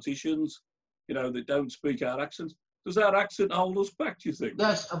politicians, that don't speak our accents? Does our accent hold us back, do you think?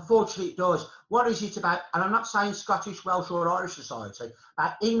 Yes, unfortunately it does. What is it about, and I'm not saying Scottish, Welsh or Irish society,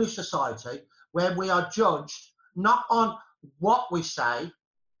 about English society, where we are judged not on what we say,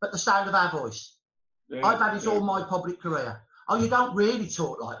 but the sound of our voice. Yeah, I've had it all my public career. Oh, you don't really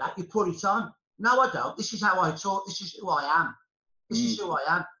talk like that, you put it on. No, I don't. This is how I talk, this is who I am. This is who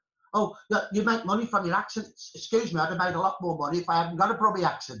I am. Oh, you make money from your accent. Excuse me, I'd have made a lot more money if I hadn't got a probby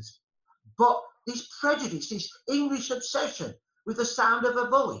accent. But this prejudice, this English obsession with the sound of a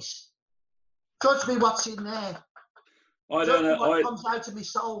voice. Judge me what's in there. I don't know what comes out of my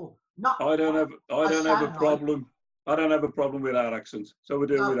soul. I don't have a problem. I don't have a problem with our accents, so we'll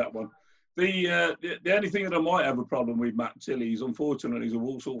deal with that one. The only thing that I might have a problem with, Matt Tilley, is unfortunately he's a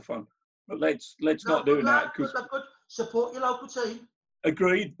Walsall fan. But let's not do that, because support your local team.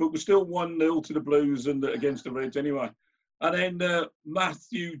 Agreed, but we're still 1-0 to the Blues and against the Reds anyway. And then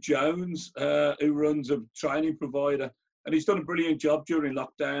Matthew Jones, who runs a training provider, and he's done a brilliant job during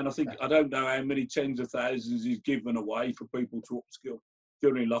lockdown. I think, I don't know how many tens of thousands he's given away for people to upskill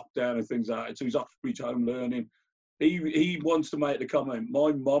during lockdown and things like that. So he's Oxbridge Home Learning. He wants to make the comment,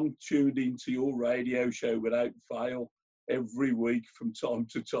 my mum tuned into your radio show without fail every week from time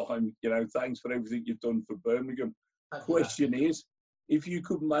to time. Thanks for everything you've done for Birmingham. Question is, if you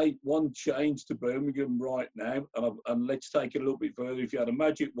could make one change to Birmingham right now, and let's take it a little bit further, if you had a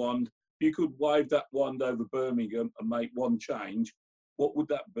magic wand, if you could wave that wand over Birmingham and make one change, what would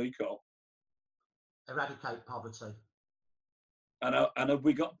that be, Carl? Eradicate poverty. And have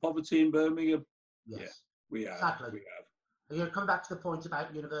we got poverty in Birmingham? Yes. Yeah, we have. Exactly. We have. And you're coming back to the point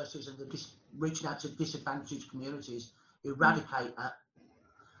about universities and reaching out to disadvantaged communities. Eradicate that.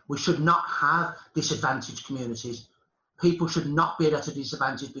 We should not have disadvantaged communities. People should not be at a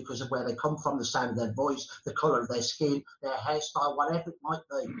disadvantage because of where they come from, the sound of their voice, the colour of their skin, their hairstyle, whatever it might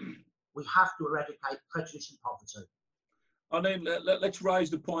be. We have to eradicate prejudice and poverty. And then let's raise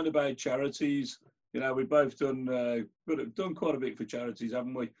the point about charities. We've both done quite a bit for charities,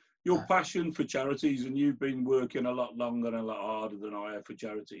 haven't we? Your passion for charities, and you've been working a lot longer and a lot harder than I have for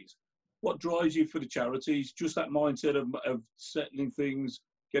charities. What drives you for the charities? Just that mindset of settling things,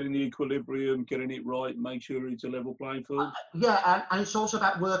 getting the equilibrium, getting it right, make sure it's a level playing field? Yeah, and it's also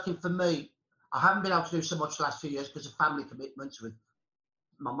about working for me. I haven't been able to do so much the last few years because of family commitments with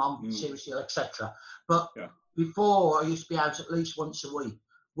my mum, seriously, etc. But before, I used to be out at least once a week,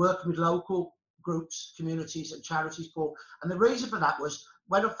 working with local groups, communities and charities, Paul. And the reason for that was,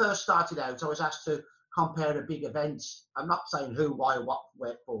 when I first started out, I was asked to compare a big event. I'm not saying who, why, what,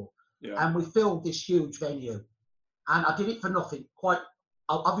 where for. Yeah. And we filled this huge venue. And I did it for nothing.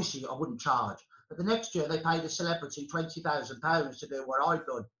 Obviously, I wouldn't charge. But the next year, they paid a celebrity £20,000 to do what I'd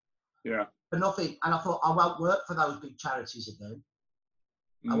done. Yeah. For nothing. And I thought, I won't work for those big charities again.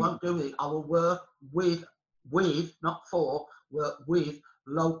 I won't do it. I will work with, not for, work with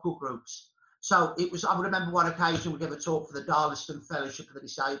local groups. So it was, I remember one occasion we gave a talk for the Darlaston Fellowship of the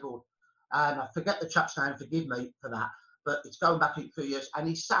Disabled. And I forget the chap's name, forgive me for that. But it's going back a few years. And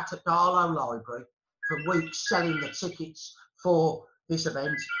he sat at Darlow Library for weeks selling the tickets for this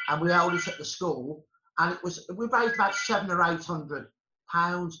event, and we held it at the school, and we raised about £700 or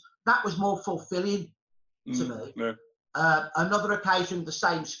 £800. That was more fulfilling to me. Yeah. Another occasion, the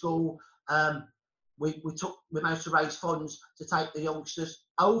same school, we managed to raise funds to take the youngsters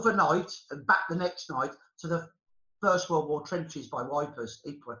overnight and back the next night to the First World War trenches by Wipers,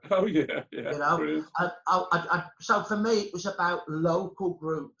 Ypres. Oh yeah, yeah. You know, Brilliant. so for me, it was about local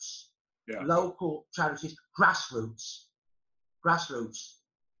groups, local charities, grassroots.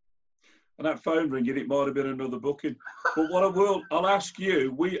 And that phone ringing, it might have been another booking. But what I'll ask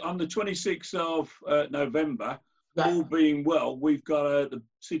you, on the 26th of November, all being well, we've got the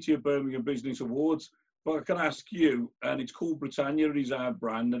City of Birmingham Business Awards. But I can ask you, and it's called Britannia, is our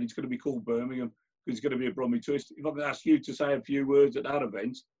brand, and it's going to be called Birmingham, because it's going to be a Brummy twist. If I can ask you to say a few words at that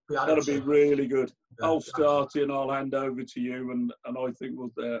event, that'll be really good. I'll start it and I'll hand over to you, and I think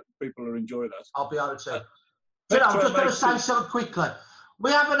people will enjoy that. I'll be able to. I'm just going to say something quickly.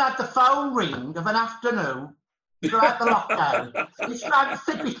 We haven't had the phone ring of an afternoon throughout the lockdown. It's rang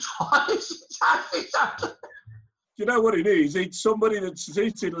flipping twice. Do you know what it is? It's somebody that's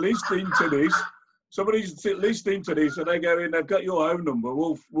sitting listening to this. Somebody's listening to this and they go in, they've got your home number.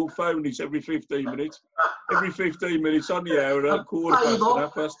 We'll phone this every 15 minutes. Every 15 minutes on the hour, at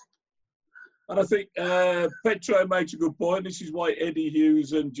 1:15. And I think Petro makes a good point. This is why Eddie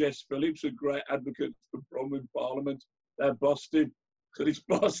Hughes and Jess Phillips are great advocates for Bromwich Parliament. They're Boston. So this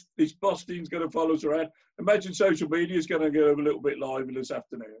Boston's going to follow us around. Imagine social media is going to go a little bit live this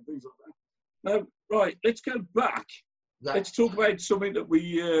afternoon and things like that. Now, right, let's go back. Yeah. Let's talk about something that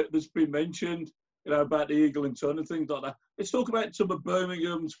that's been mentioned, you know, about the Eagle and Ton and things like that. Let's talk about some of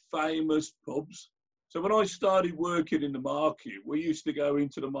Birmingham's famous pubs. So when I started working in the market, we used to go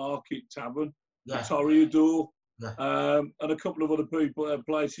into the Market Tavern, the Toreador, and a couple of other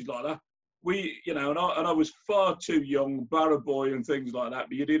places like that. And I was far too young, barra boy and things like that,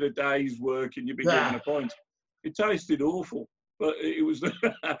 but you did a day's work and you'd be given a pint. It tasted awful, but it was the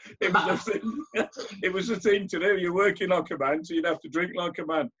thing. It was the thing to do. You're working like a man, so you'd have to drink like a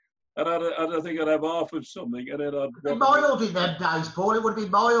man. And I think I'd have half of something, and then I'd be mild in them days, Paul. It would be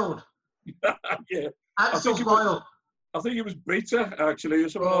mild. Yeah, I think it was bitter actually, or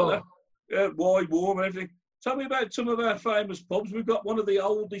something like that. Yeah, wide, warm, and everything. Tell me about some of our famous pubs. We've got one of the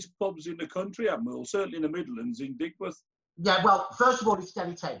oldest pubs in the country, haven't we? Or certainly in the Midlands, in Digbeth. Yeah, well, first of all, it's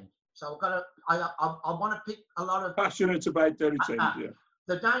Derry Tend. So I want to pick a lot of... Passionate about Derry Tend, yeah.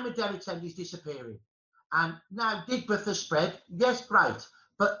 The name of Derry Tend is disappearing. And now Digbeth has spread. Yes, great.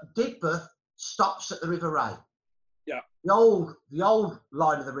 But Digbeth stops at the River Ray. Yeah. The old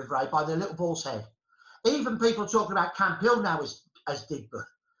line of the River Ray by the Little Bull's Head. Even people talking about Camp Hill now as Digbeth.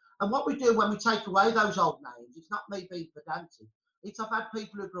 And what we do when we take away those old names, it's not me being pedantic. I've had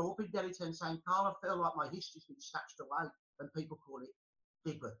people who grew up in Derry Tend saying, Carl, I feel like my history's been snatched away when people call it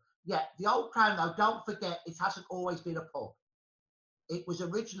Digbeth. Yeah, the Old Crown, though, don't forget, it hasn't always been a pub. It was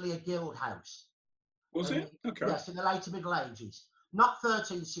originally a guild house. Was it? Okay. Yes, in the later Middle Ages. Not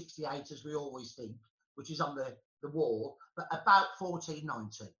 1368, as we always think, which is on the wall, but about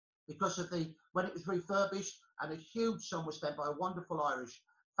 1490. Because of when it was refurbished, and a huge sum was spent by a wonderful Irish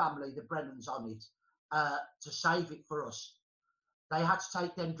family, the Brennans, on it, to save it for us. They had to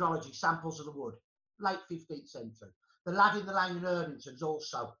take dendrology samples of the wood, late 15th century. The Lad in the Lane in Erdington's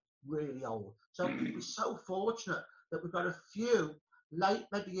also really old. So we're so fortunate that we've got a few late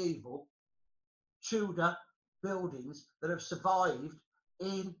medieval Tudor buildings that have survived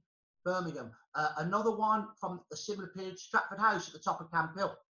in Birmingham. Another one from a similar period, Stratford House at the top of Camp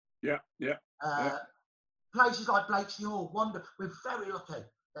Hill. Yeah. Places like Blakesley Hall, we're very lucky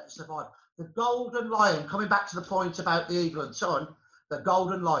that survived. The Golden Lion, coming back to the point about the Eagle and Ton, the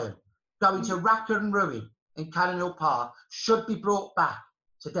Golden Lion, going to rack and ruin in Cannon Hill Park, should be brought back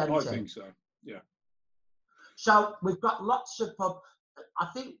to Derry Tend. I think so, yeah. So we've got lots of pub. I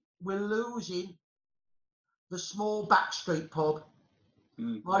think we're losing the small backstreet pub.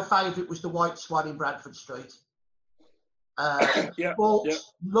 My favourite was the White Swan in Bradford Street.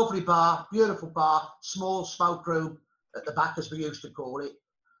 Lovely bar, beautiful bar, small smoke room at the back, as we used to call it.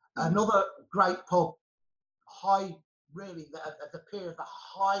 Another great pub, high, really, at the pier of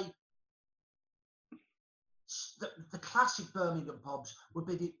the classic Birmingham pubs would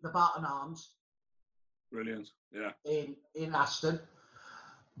be the Barton Arms. Brilliant, yeah. In Aston.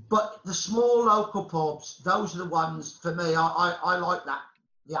 But the small local pubs, those are the ones, for me, I like that,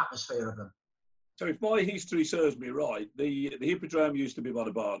 the atmosphere of them. So if my history serves me right, the Hippodrome used to be by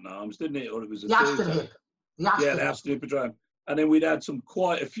the Barton Arms, didn't it? Or it was the Aston Hip. The Aston Hippodrome. And then we'd had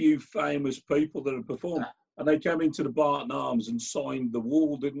quite a few famous people that had performed. Yeah. And they came into the Barton Arms and signed the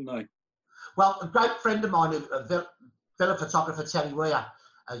wall, didn't they? Well, a great friend of mine, a villa photographer, Terry Weir,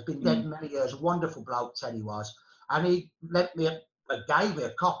 has been dead many years. A wonderful bloke, Terry was. And he gave me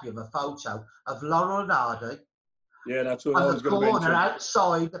a copy of a photo of Laurel and Hardy. Yeah, that's what I was going to mention. On the corner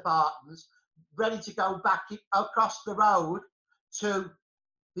outside the Bartons, ready to go back across the road to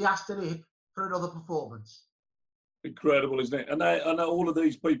the Aston Inn for another performance. Incredible, isn't it? And I know all of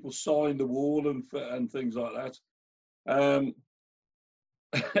these people signed the wall and things like that.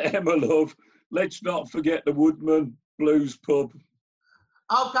 Emma Love, let's not forget the Woodman Blues Pub.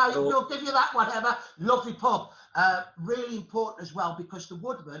 Okay, we'll give you that one, Emma. Lovely pub. Really important as well, because the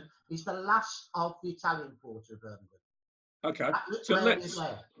Woodman is the last of the Italian quarter of Birmingham. Okay, so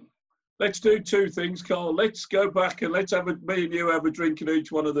let's do two things, Carl. Let's go back and let's me and you have a drink in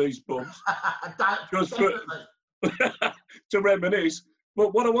each one of these pubs. Just to reminisce.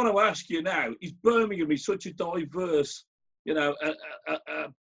 But what I want to ask you now is, Birmingham is such a diverse, you know,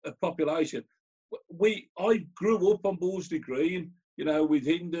 a population. I grew up on Borsley Green, you know, with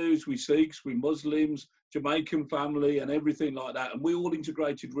Hindus, with Sikhs, with Muslims, Jamaican family and everything like that. And we all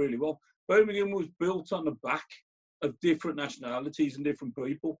integrated really well. Birmingham was built on the back of different nationalities and different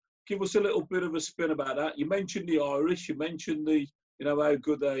people. Give us a little bit of a spin about that. You mentioned the Irish, you mentioned the, you know, how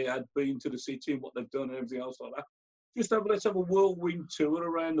good they had been to the city and what they've done and everything else like that. Let's have a whirlwind tour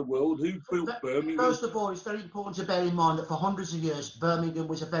around the world. Who built Birmingham? First of all, it's very important to bear in mind that for hundreds of years, Birmingham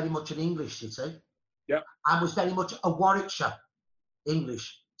was very much an English city. Yeah. And was very much a Warwickshire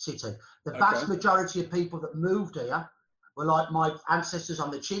English city. The vast majority of people that moved here were like my ancestors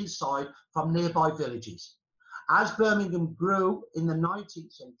on the Chinn side from nearby villages. As Birmingham grew in the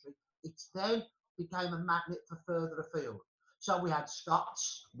 19th century, it then became a magnet for further afield. So we had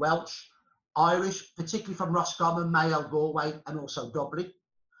Scots, Welsh, Irish, particularly from Roscommon, Mayo, Galway, and also Dublin.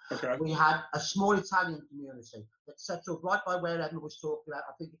 Okay. We had a small Italian community that settled right by where Emma was talking about.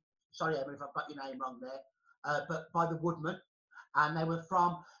 I think, sorry Emma if I've got your name wrong there, but by the Woodman. And they were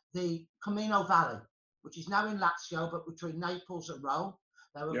from the Camino Valley, which is now in Lazio, but between Naples and Rome.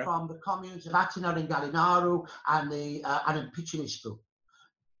 They were from the communes of Atina and Gallinaro and in Piccinisco.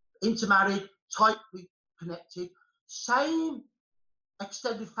 Intermarried, tightly connected, same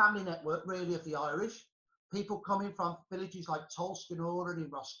extended family network really of the Irish. People coming from villages like Tolskinore and in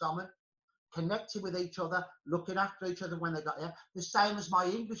Roscommon, connected with each other, looking after each other when they got here. The same as my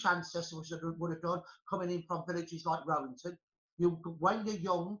English ancestors would have done, coming in from villages like Rowington. When you're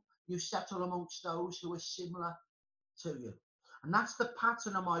young, you settle amongst those who are similar to you. And that's the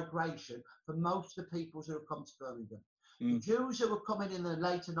pattern of migration for most of the peoples who have come to Birmingham. The Jews who were coming in the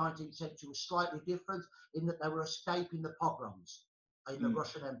later 19th century were slightly different in that they were escaping the pogroms in the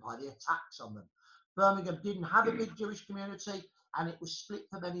Russian Empire, the attacks on them. Birmingham didn't have a big Jewish community, and it was split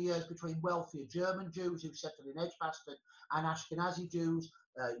for many years between wealthier German Jews who settled in Edgbaston and Ashkenazi Jews,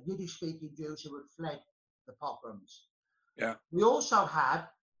 Yiddish-speaking Jews who had fled the pogroms. Yeah. We also had,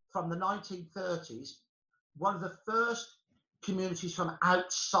 from the 1930s, one of the first communities from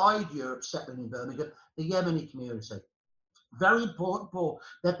outside Europe settling in Birmingham, the Yemeni community. Very important, Paul.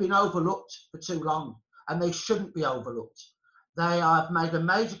 They've been overlooked for too long, and they shouldn't be overlooked. They have made a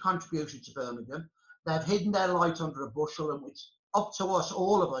major contribution to Birmingham. They've hidden their light under a bushel, and it's up to us,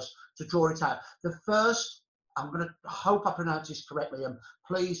 all of us, to draw it out. The first, I'm going to hope I pronounce this correctly, and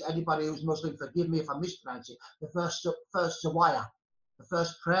please, anybody who's Muslim, forgive me if I mispronounce it. The first Zawaya, the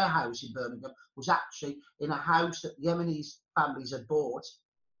first prayer house in Birmingham, was actually in a house that Yemeni families had bought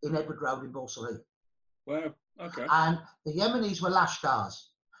in Edward Road in Balsall Heath. Wow, okay. And the Yemenis were lashkars.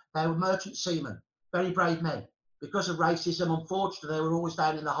 They were merchant seamen, very brave men. Because of racism, unfortunately, they were always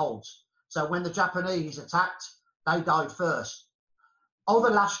down in the holds. So when the Japanese attacked, they died first.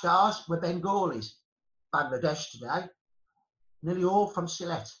 Other lashkars were Bengalis, Bangladesh today, nearly all from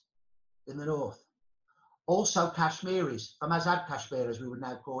Sylhet in the north. Also Kashmiris, from Azad Kashmir, as we would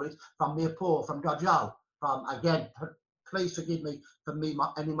now call it, from Mirpur, from Dajjal, from, again, please forgive me for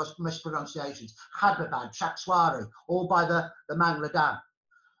any mispronunciations, Hyderabad, Chakswari, all by the Mangla Dam.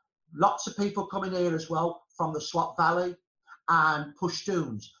 Lots of people coming here as well from the Swat Valley and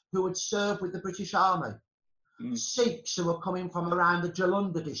Pashtuns who had served with the British Army. Sikhs who were coming from around the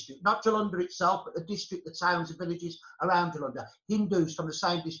Jalandhar district, not Jalandhar itself, but the district, the towns and villages around Jalandhar. Hindus from the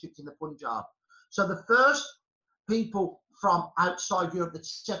same district in the Punjab. So the first people from outside Europe that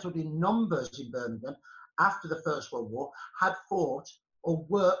settled in numbers in Birmingham after the First World War had fought or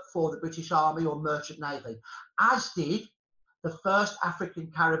worked for the British Army or Merchant Navy, as did the first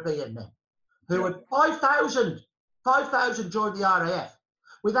African Caribbean men, who had 5,000 joined the RAF.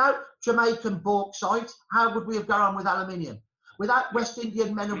 Without Jamaican bauxite, how would we have gone on with aluminium? Without West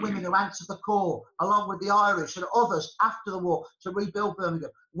Indian men and women who answered the call, along with the Irish and others after the war to rebuild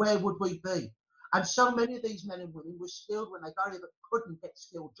Birmingham, where would we be? And so many of these men and women were skilled when they got here but couldn't get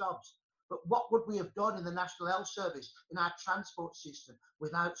skilled jobs. But what would we have done in the National Health Service, in our transport system,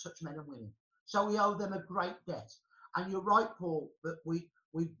 without such men and women? So we owe them a great debt. And you're right, Paul, that we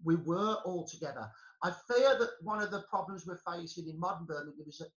We were all together. I fear that one of the problems we're facing in modern Birmingham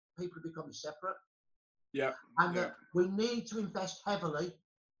is that people are becoming separate. Yeah. And that we need to invest heavily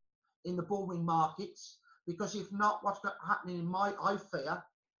in the bullring markets, because if not, what's happening in I fear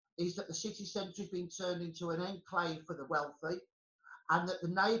is that the city centre is being turned into an enclave for the wealthy, and that the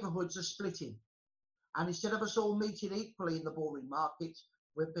neighbourhoods are splitting. And instead of us all meeting equally in the bullring markets,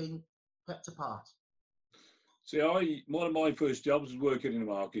 we're being kept apart. See, one of my first jobs was working in the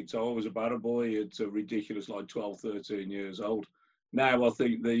markets. I was a barrow boy at a ridiculous, like 12, 13 years old. Now I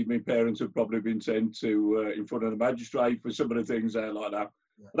think my parents have probably been sent to in front of the magistrate for some of the things there like that.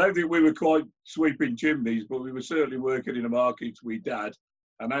 Yeah. I don't think we were quite sweeping chimneys, but we were certainly working in the markets with Dad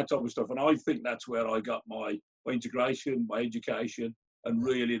and that type of stuff. And I think that's where I got my integration, my education, and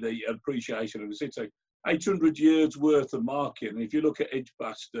really the appreciation of the city. 800 years worth of market. And if you look at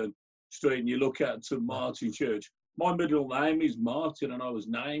Edgbaston Street and you look at St Martin Church, my middle name is Martin and I was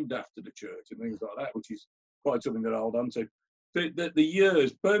named after the church and things like that, which is quite something that I hold on to. The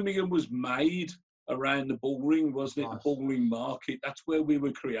years, Birmingham was made around the bullring, wasn't it? Nice. The bullring market, that's where we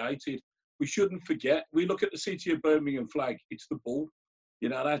were created. We shouldn't forget, we look at the City of Birmingham flag, it's the bull, you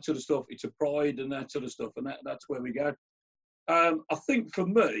know, that sort of stuff. It's a pride and that sort of stuff, and that's where we go. I think for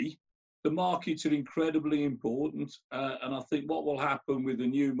me, the markets are incredibly important, and I think what will happen with the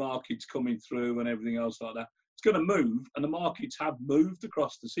new markets coming through and everything else like that, it's going to move, and the markets have moved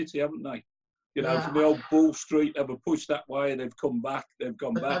across the city, haven't they? You know, from the old Bull Street, they were pushed that way, they've come back, they've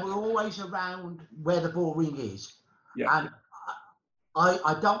gone back. They were always around where the bullring is. Yeah. And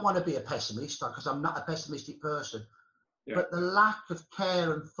I don't want to be a pessimist, because I'm not a pessimistic person, but the lack of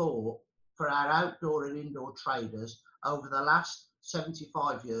care and thought for our outdoor and indoor traders over the last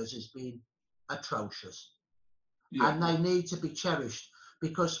 75 years has been atrocious. Yeah. And they need to be cherished,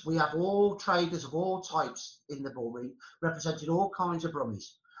 because we have all traders of all types in the bullring, representing all kinds of brummies,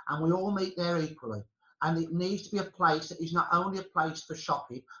 and we all meet there equally. And it needs to be a place that is not only a place for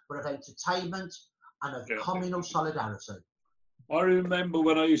shopping, but of entertainment and of communal solidarity. I remember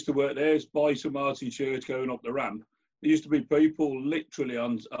when I used to work there, by St Martin Church going up the ramp, there used to be people literally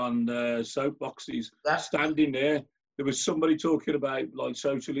on soapboxes standing there. There was somebody talking about like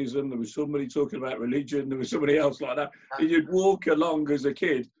socialism, there was somebody talking about religion, there was somebody else like that. And you'd walk along as a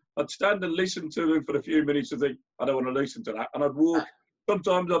kid, I'd stand and listen to them for a few minutes and think, I don't want to listen to that. And I'd walk,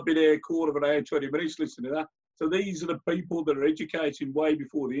 sometimes I'd be there a quarter of an hour, 20 minutes listening to that. So these are the people that are educating way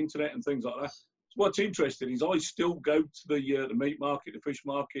before the internet and things like that. So what's interesting is I still go to the meat market, the fish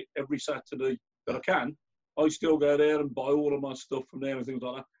market every Saturday that I can. I still go there and buy all of my stuff from there and things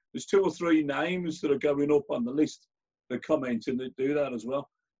like that. There's 2 or 3 names that are going up on the list. The comment and that do that as well.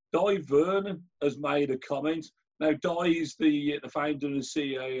 Di Vernon has made a comment. Now, Di is the founder and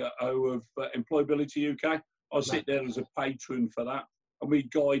CEO of Employability UK. I sit there as a patron for that, and we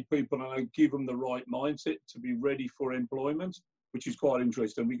guide people and I give them the right mindset to be ready for employment, which is quite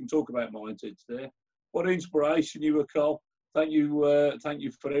interesting. We can talk about mindsets there. What inspiration you were, Carl. Thank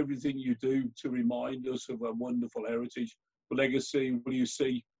you for everything you do to remind us of a wonderful heritage, legacy. Will you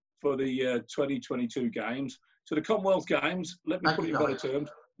see for the 2022 games? So the Commonwealth Games, let me put it in better terms.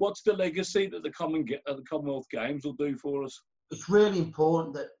 What's the legacy that the Commonwealth Games will do for us? It's really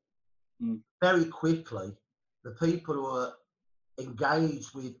important that very quickly the people who are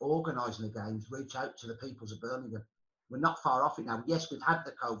engaged with organising the games reach out to the peoples of Birmingham. We're not far off it now. Yes, we've had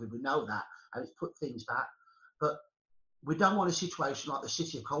the COVID, we know that, and it's put things back. But we don't want a situation like the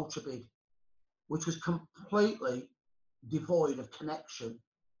City of Culture bid, which was completely devoid of connection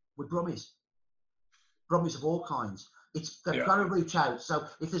with brummies. Brummies of all kinds. They've got to reach out. So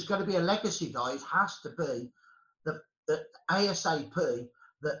if there's going to be a legacy, guys, has to be the ASAP,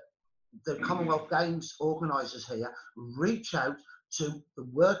 that the Commonwealth Games organisers here reach out to the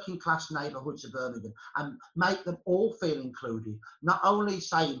working class neighbourhoods of Birmingham and make them all feel included. Not only,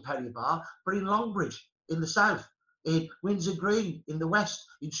 say, in Perry Bar, but in Longbridge in the south, in Windsor Green in the west,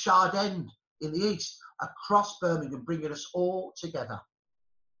 in Shard End in the east, across Birmingham, bringing us all together.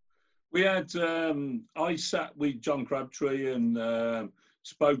 We had, I sat with John Crabtree and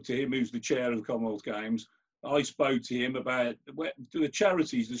spoke to him, who's the chair of the Commonwealth Games. I spoke to him about the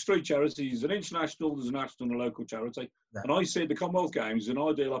charities, the street charities, an international, there's a national and a local charity. Yeah. And I said the Commonwealth Games is an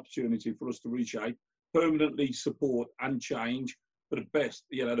ideal opportunity for us to reshape, permanently support and change for the best,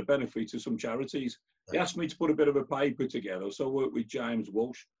 the benefits of some charities. Yeah. He asked me to put a bit of a paper together. So I worked with James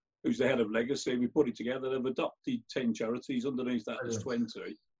Walsh, who's the head of Legacy. We put it together. They've adopted 10 charities. Underneath that, there's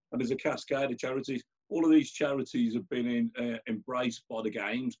 20. And there's a cascade of charities. All of these charities have been embraced by the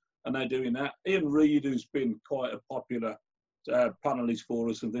Games, and they're doing that. Ian Reid, who's been quite a popular panellist for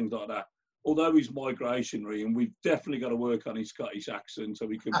us and things like that. although he's migrationary, and we've definitely got to work on his Scottish accent so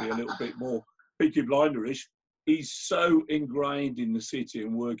he can be a little bit more Peaky Blinderish, he's so ingrained in the city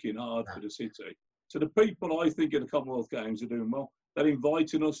and working hard for the city. So the people, I think, at the Commonwealth Games are doing well. They're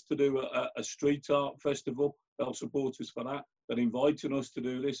inviting us to do a street art festival. They'll support us for that. They're inviting us to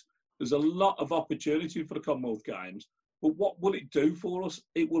do this. There's a lot of opportunity for the Commonwealth Games. But what will it do for us?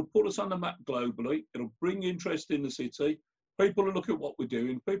 It will put us on the map globally. It'll bring interest in the city. People will look at what we're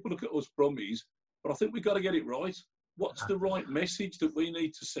doing. People look at us Brummies. But I think we've got to get it right. What's the right message that we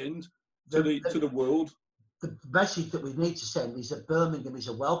need to send to the world? The message that we need to send is that Birmingham is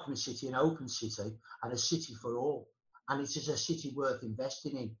a welcoming city, an open city, and a city for all. And it is a city worth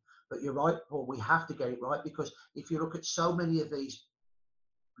investing in. But you're right, Paul, we have to get it right, because if you look at so many of these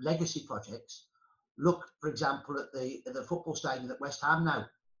legacy projects, look, for example, at the football stadium that West Ham now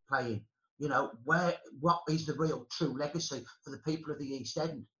playing. You know, what is the real true legacy for the people of the East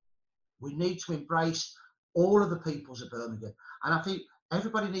End? We need to embrace all of the peoples of Birmingham. And I think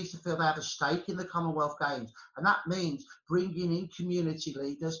everybody needs to feel they have a stake in the Commonwealth Games. And that means bringing in community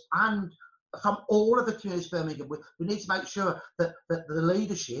leaders and from all of the communities of Birmingham. We need to make sure that the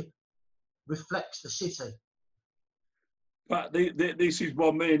leadership reflects the city. Pat, this is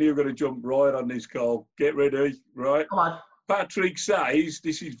one me and you're going to jump right on this, Carl. Get ready, right? Come on. Patrick says,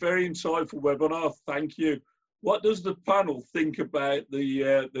 this is very insightful webinar. Thank you. What does the panel think about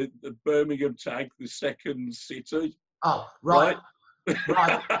the Birmingham tag, the second city? Oh, right.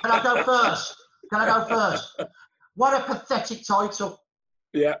 Right. Can I go first? What a pathetic title.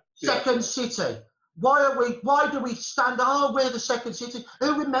 Yeah. Second city. Why do we stand? Oh, we're the second city.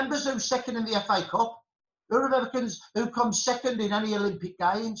 Who remembers who's second in the FA Cup? Who remembers who comes second in any Olympic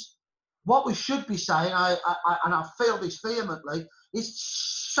Games? What we should be saying, and I feel this vehemently, is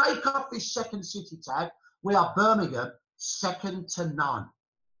shake off this second city tag. We are Birmingham, second to none.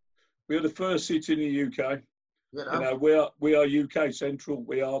 We are the first city in the UK. You know, we are UK central.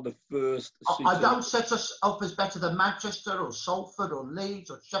 We are the first city. I don't set us up as better than Manchester or Salford or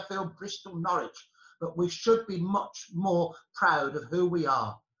Leeds or Sheffield, Bristol, Norwich, but we should be much more proud of who we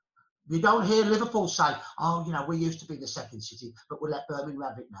are. You don't hear Liverpool say, oh, you know, we used to be the second city, but we'll let Birmingham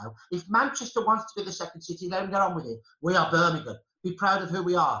have it now. If Manchester wants to be the second city, let them get on with it. We are Birmingham. Be proud of who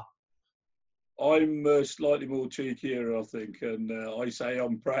we are. I'm slightly more cheekier, I think, and I say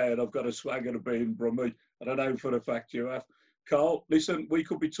I'm proud. I've got a swagger of being Brummie, and I know for a fact you have. Carl, listen, we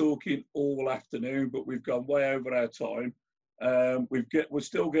could be talking all afternoon, but we've gone way over our time. We're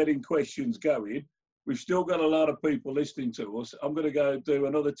still getting questions going. We've still got a lot of people listening to us. I'm going to go do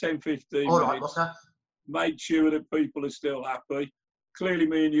another 10, 15 minutes. Right, make sure that people are still happy. Clearly,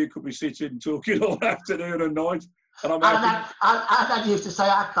 me and you could be sitting talking all afternoon and night. And I used to say,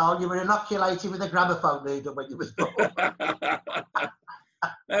 Carl, you were inoculated with a gramophone needle when you was born.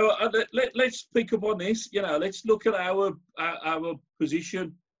 Now, let's pick up on this. You know, let's look at our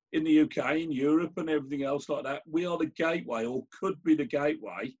position in the UK, in Europe, and everything else like that. We are the gateway, or could be the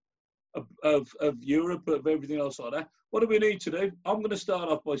gateway of Europe, of everything else like that. What do we need to do? I'm going to start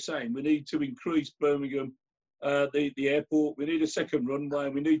off by saying we need to increase Birmingham, the airport. We need a second runway.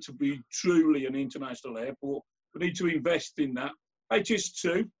 We need to be truly an international airport. We need to invest in that.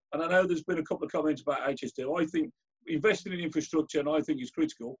 HS2, and I know there's been a couple of comments about HS2. I think investing in infrastructure, and I think is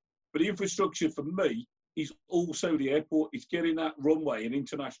critical, but the infrastructure for me is also the airport. It's getting that runway, an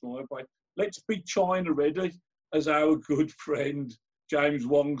international airport. Let's be China ready, as our good friend James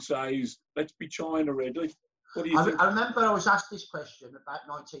Wong says. Let's be China ready. What do you think? I remember I was asked this question about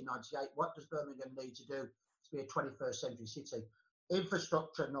 1998. What does Birmingham need to do to be a 21st century city?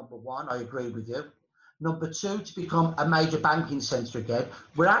 Infrastructure, number one, I agree with you. Number two, to become a major banking centre again.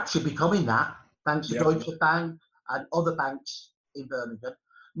 We're actually becoming that, thanks to Deutsche Bank and other banks in Birmingham.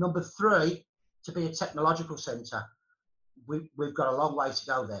 Number three, to be a technological centre. We've got a long way to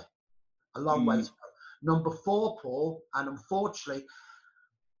go there. A long way to go. Number four, Paul, and unfortunately,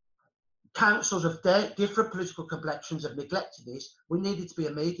 councils of different political complexions have neglected this. We needed to be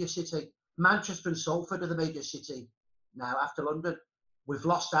a media city. Manchester and Salford are the media city now after London. We've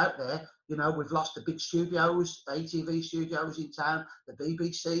lost out there. You know, we've lost the big studios, ATV studios in town, the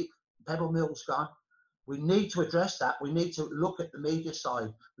BBC, Pebble Mill's gone. We need to address that. We need to look at the media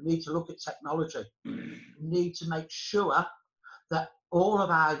side. We need to look at technology. We need to make sure that all of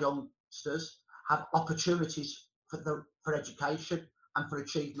our youngsters have opportunities for education and for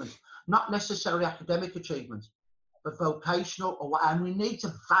achievement. Not necessarily academic achievement, but vocational, and we need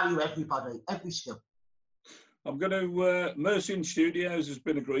to value everybody, every skill. I'm going to, Mercian Studios has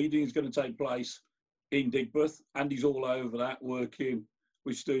been agreed. He's going to take place in Digbeth, and he's all over that, working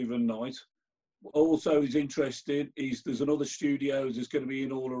with Stephen Knight. also is interesting is there's another studio that's going to be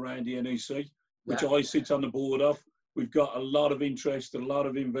in all around the NEC, which I sit on the board of. We've got a lot of interest and a lot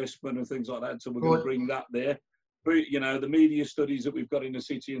of investment and things like that, so we're going to bring that there. But, you know, the media studies that we've got in the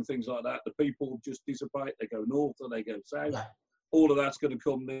city and things like that, the people just dissipate, they go north or they go south. Yeah. All of that's going to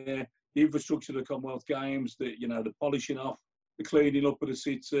come there. The infrastructure of the Commonwealth Games, the, you know, the polishing off, the cleaning up of the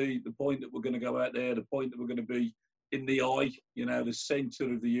city, the point that we're going to go out there, the point that we're going to be in the eye, you know, the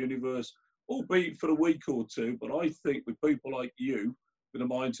centre of the universe, albeit for a week or two. But I think with people like you, with a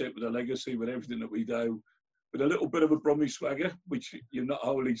mindset, with a legacy, with everything that we do, with a little bit of a Brummy swagger, which you're not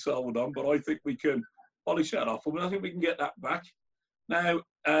wholly sold on, but I think we can polish that off. I mean, I think we can get that back. Now,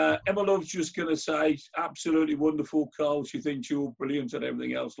 Emma Love's just going to say, absolutely wonderful, Carl. She thinks you're brilliant and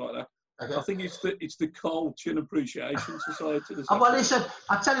everything else like that. Okay. I think it's the Carl Chinn Appreciation Society. Well, listen,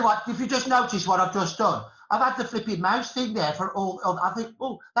 I tell you what, if you just notice what I've just done, I've had the flipping mouse thing there for all. I think,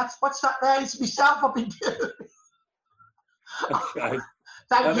 oh, what's that there? It's myself I've been doing. Okay.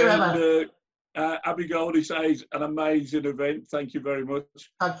 Thank you, Emma. Abby Goldie says, an amazing event. Thank you very much.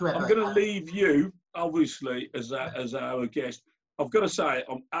 Thank you, Emma. I'm going to leave you, obviously, as our guest. I've got to say,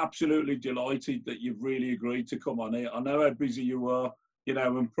 I'm absolutely delighted that you've really agreed to come on here. I know how busy you are. You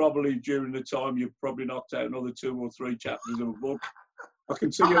know, and probably during the time you've probably knocked out another 2 or 3 chapters of a book. I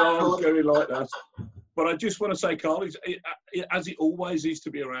can see your arms going like that. But I just want to say, Carl, as it always is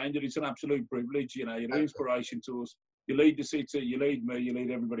to be around you, it's an absolute privilege. You know, you're an inspiration to us. You lead the city, you lead me, you lead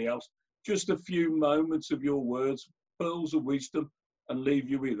everybody else. Just a few moments of your words, pearls of wisdom, and leave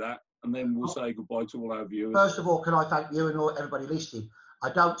you with that. And then we'll say goodbye to all our viewers. First of all, can I thank you and everybody listening? I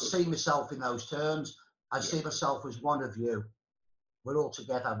don't see myself in those terms. I see myself as one of you. We're all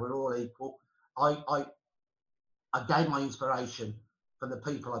together. We're all equal. I gain my inspiration from the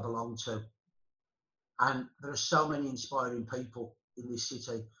people I belong to. And there are so many inspiring people in this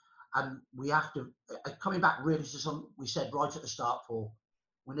city. And we have to, coming back really to something we said right at the start, Paul,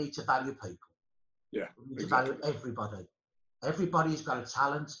 we need to value people. Yeah. We need to value everybody. Everybody's got a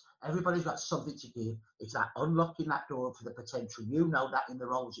talent. Everybody's got something to give. It's that unlocking that door for the potential. You know that in the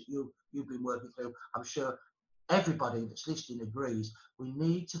roles that you've been working through. I'm sure everybody that's listening agrees. We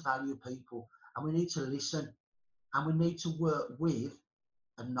need to value people, and we need to listen, and we need to work with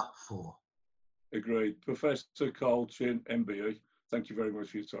and not for. Agreed. Professor Carl Chinn, MBE, thank you very much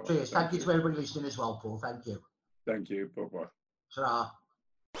for your time. Cheers. Thank you to everybody listening as well, Paul. Thank you. Thank you. Bye-bye. Ta-ra.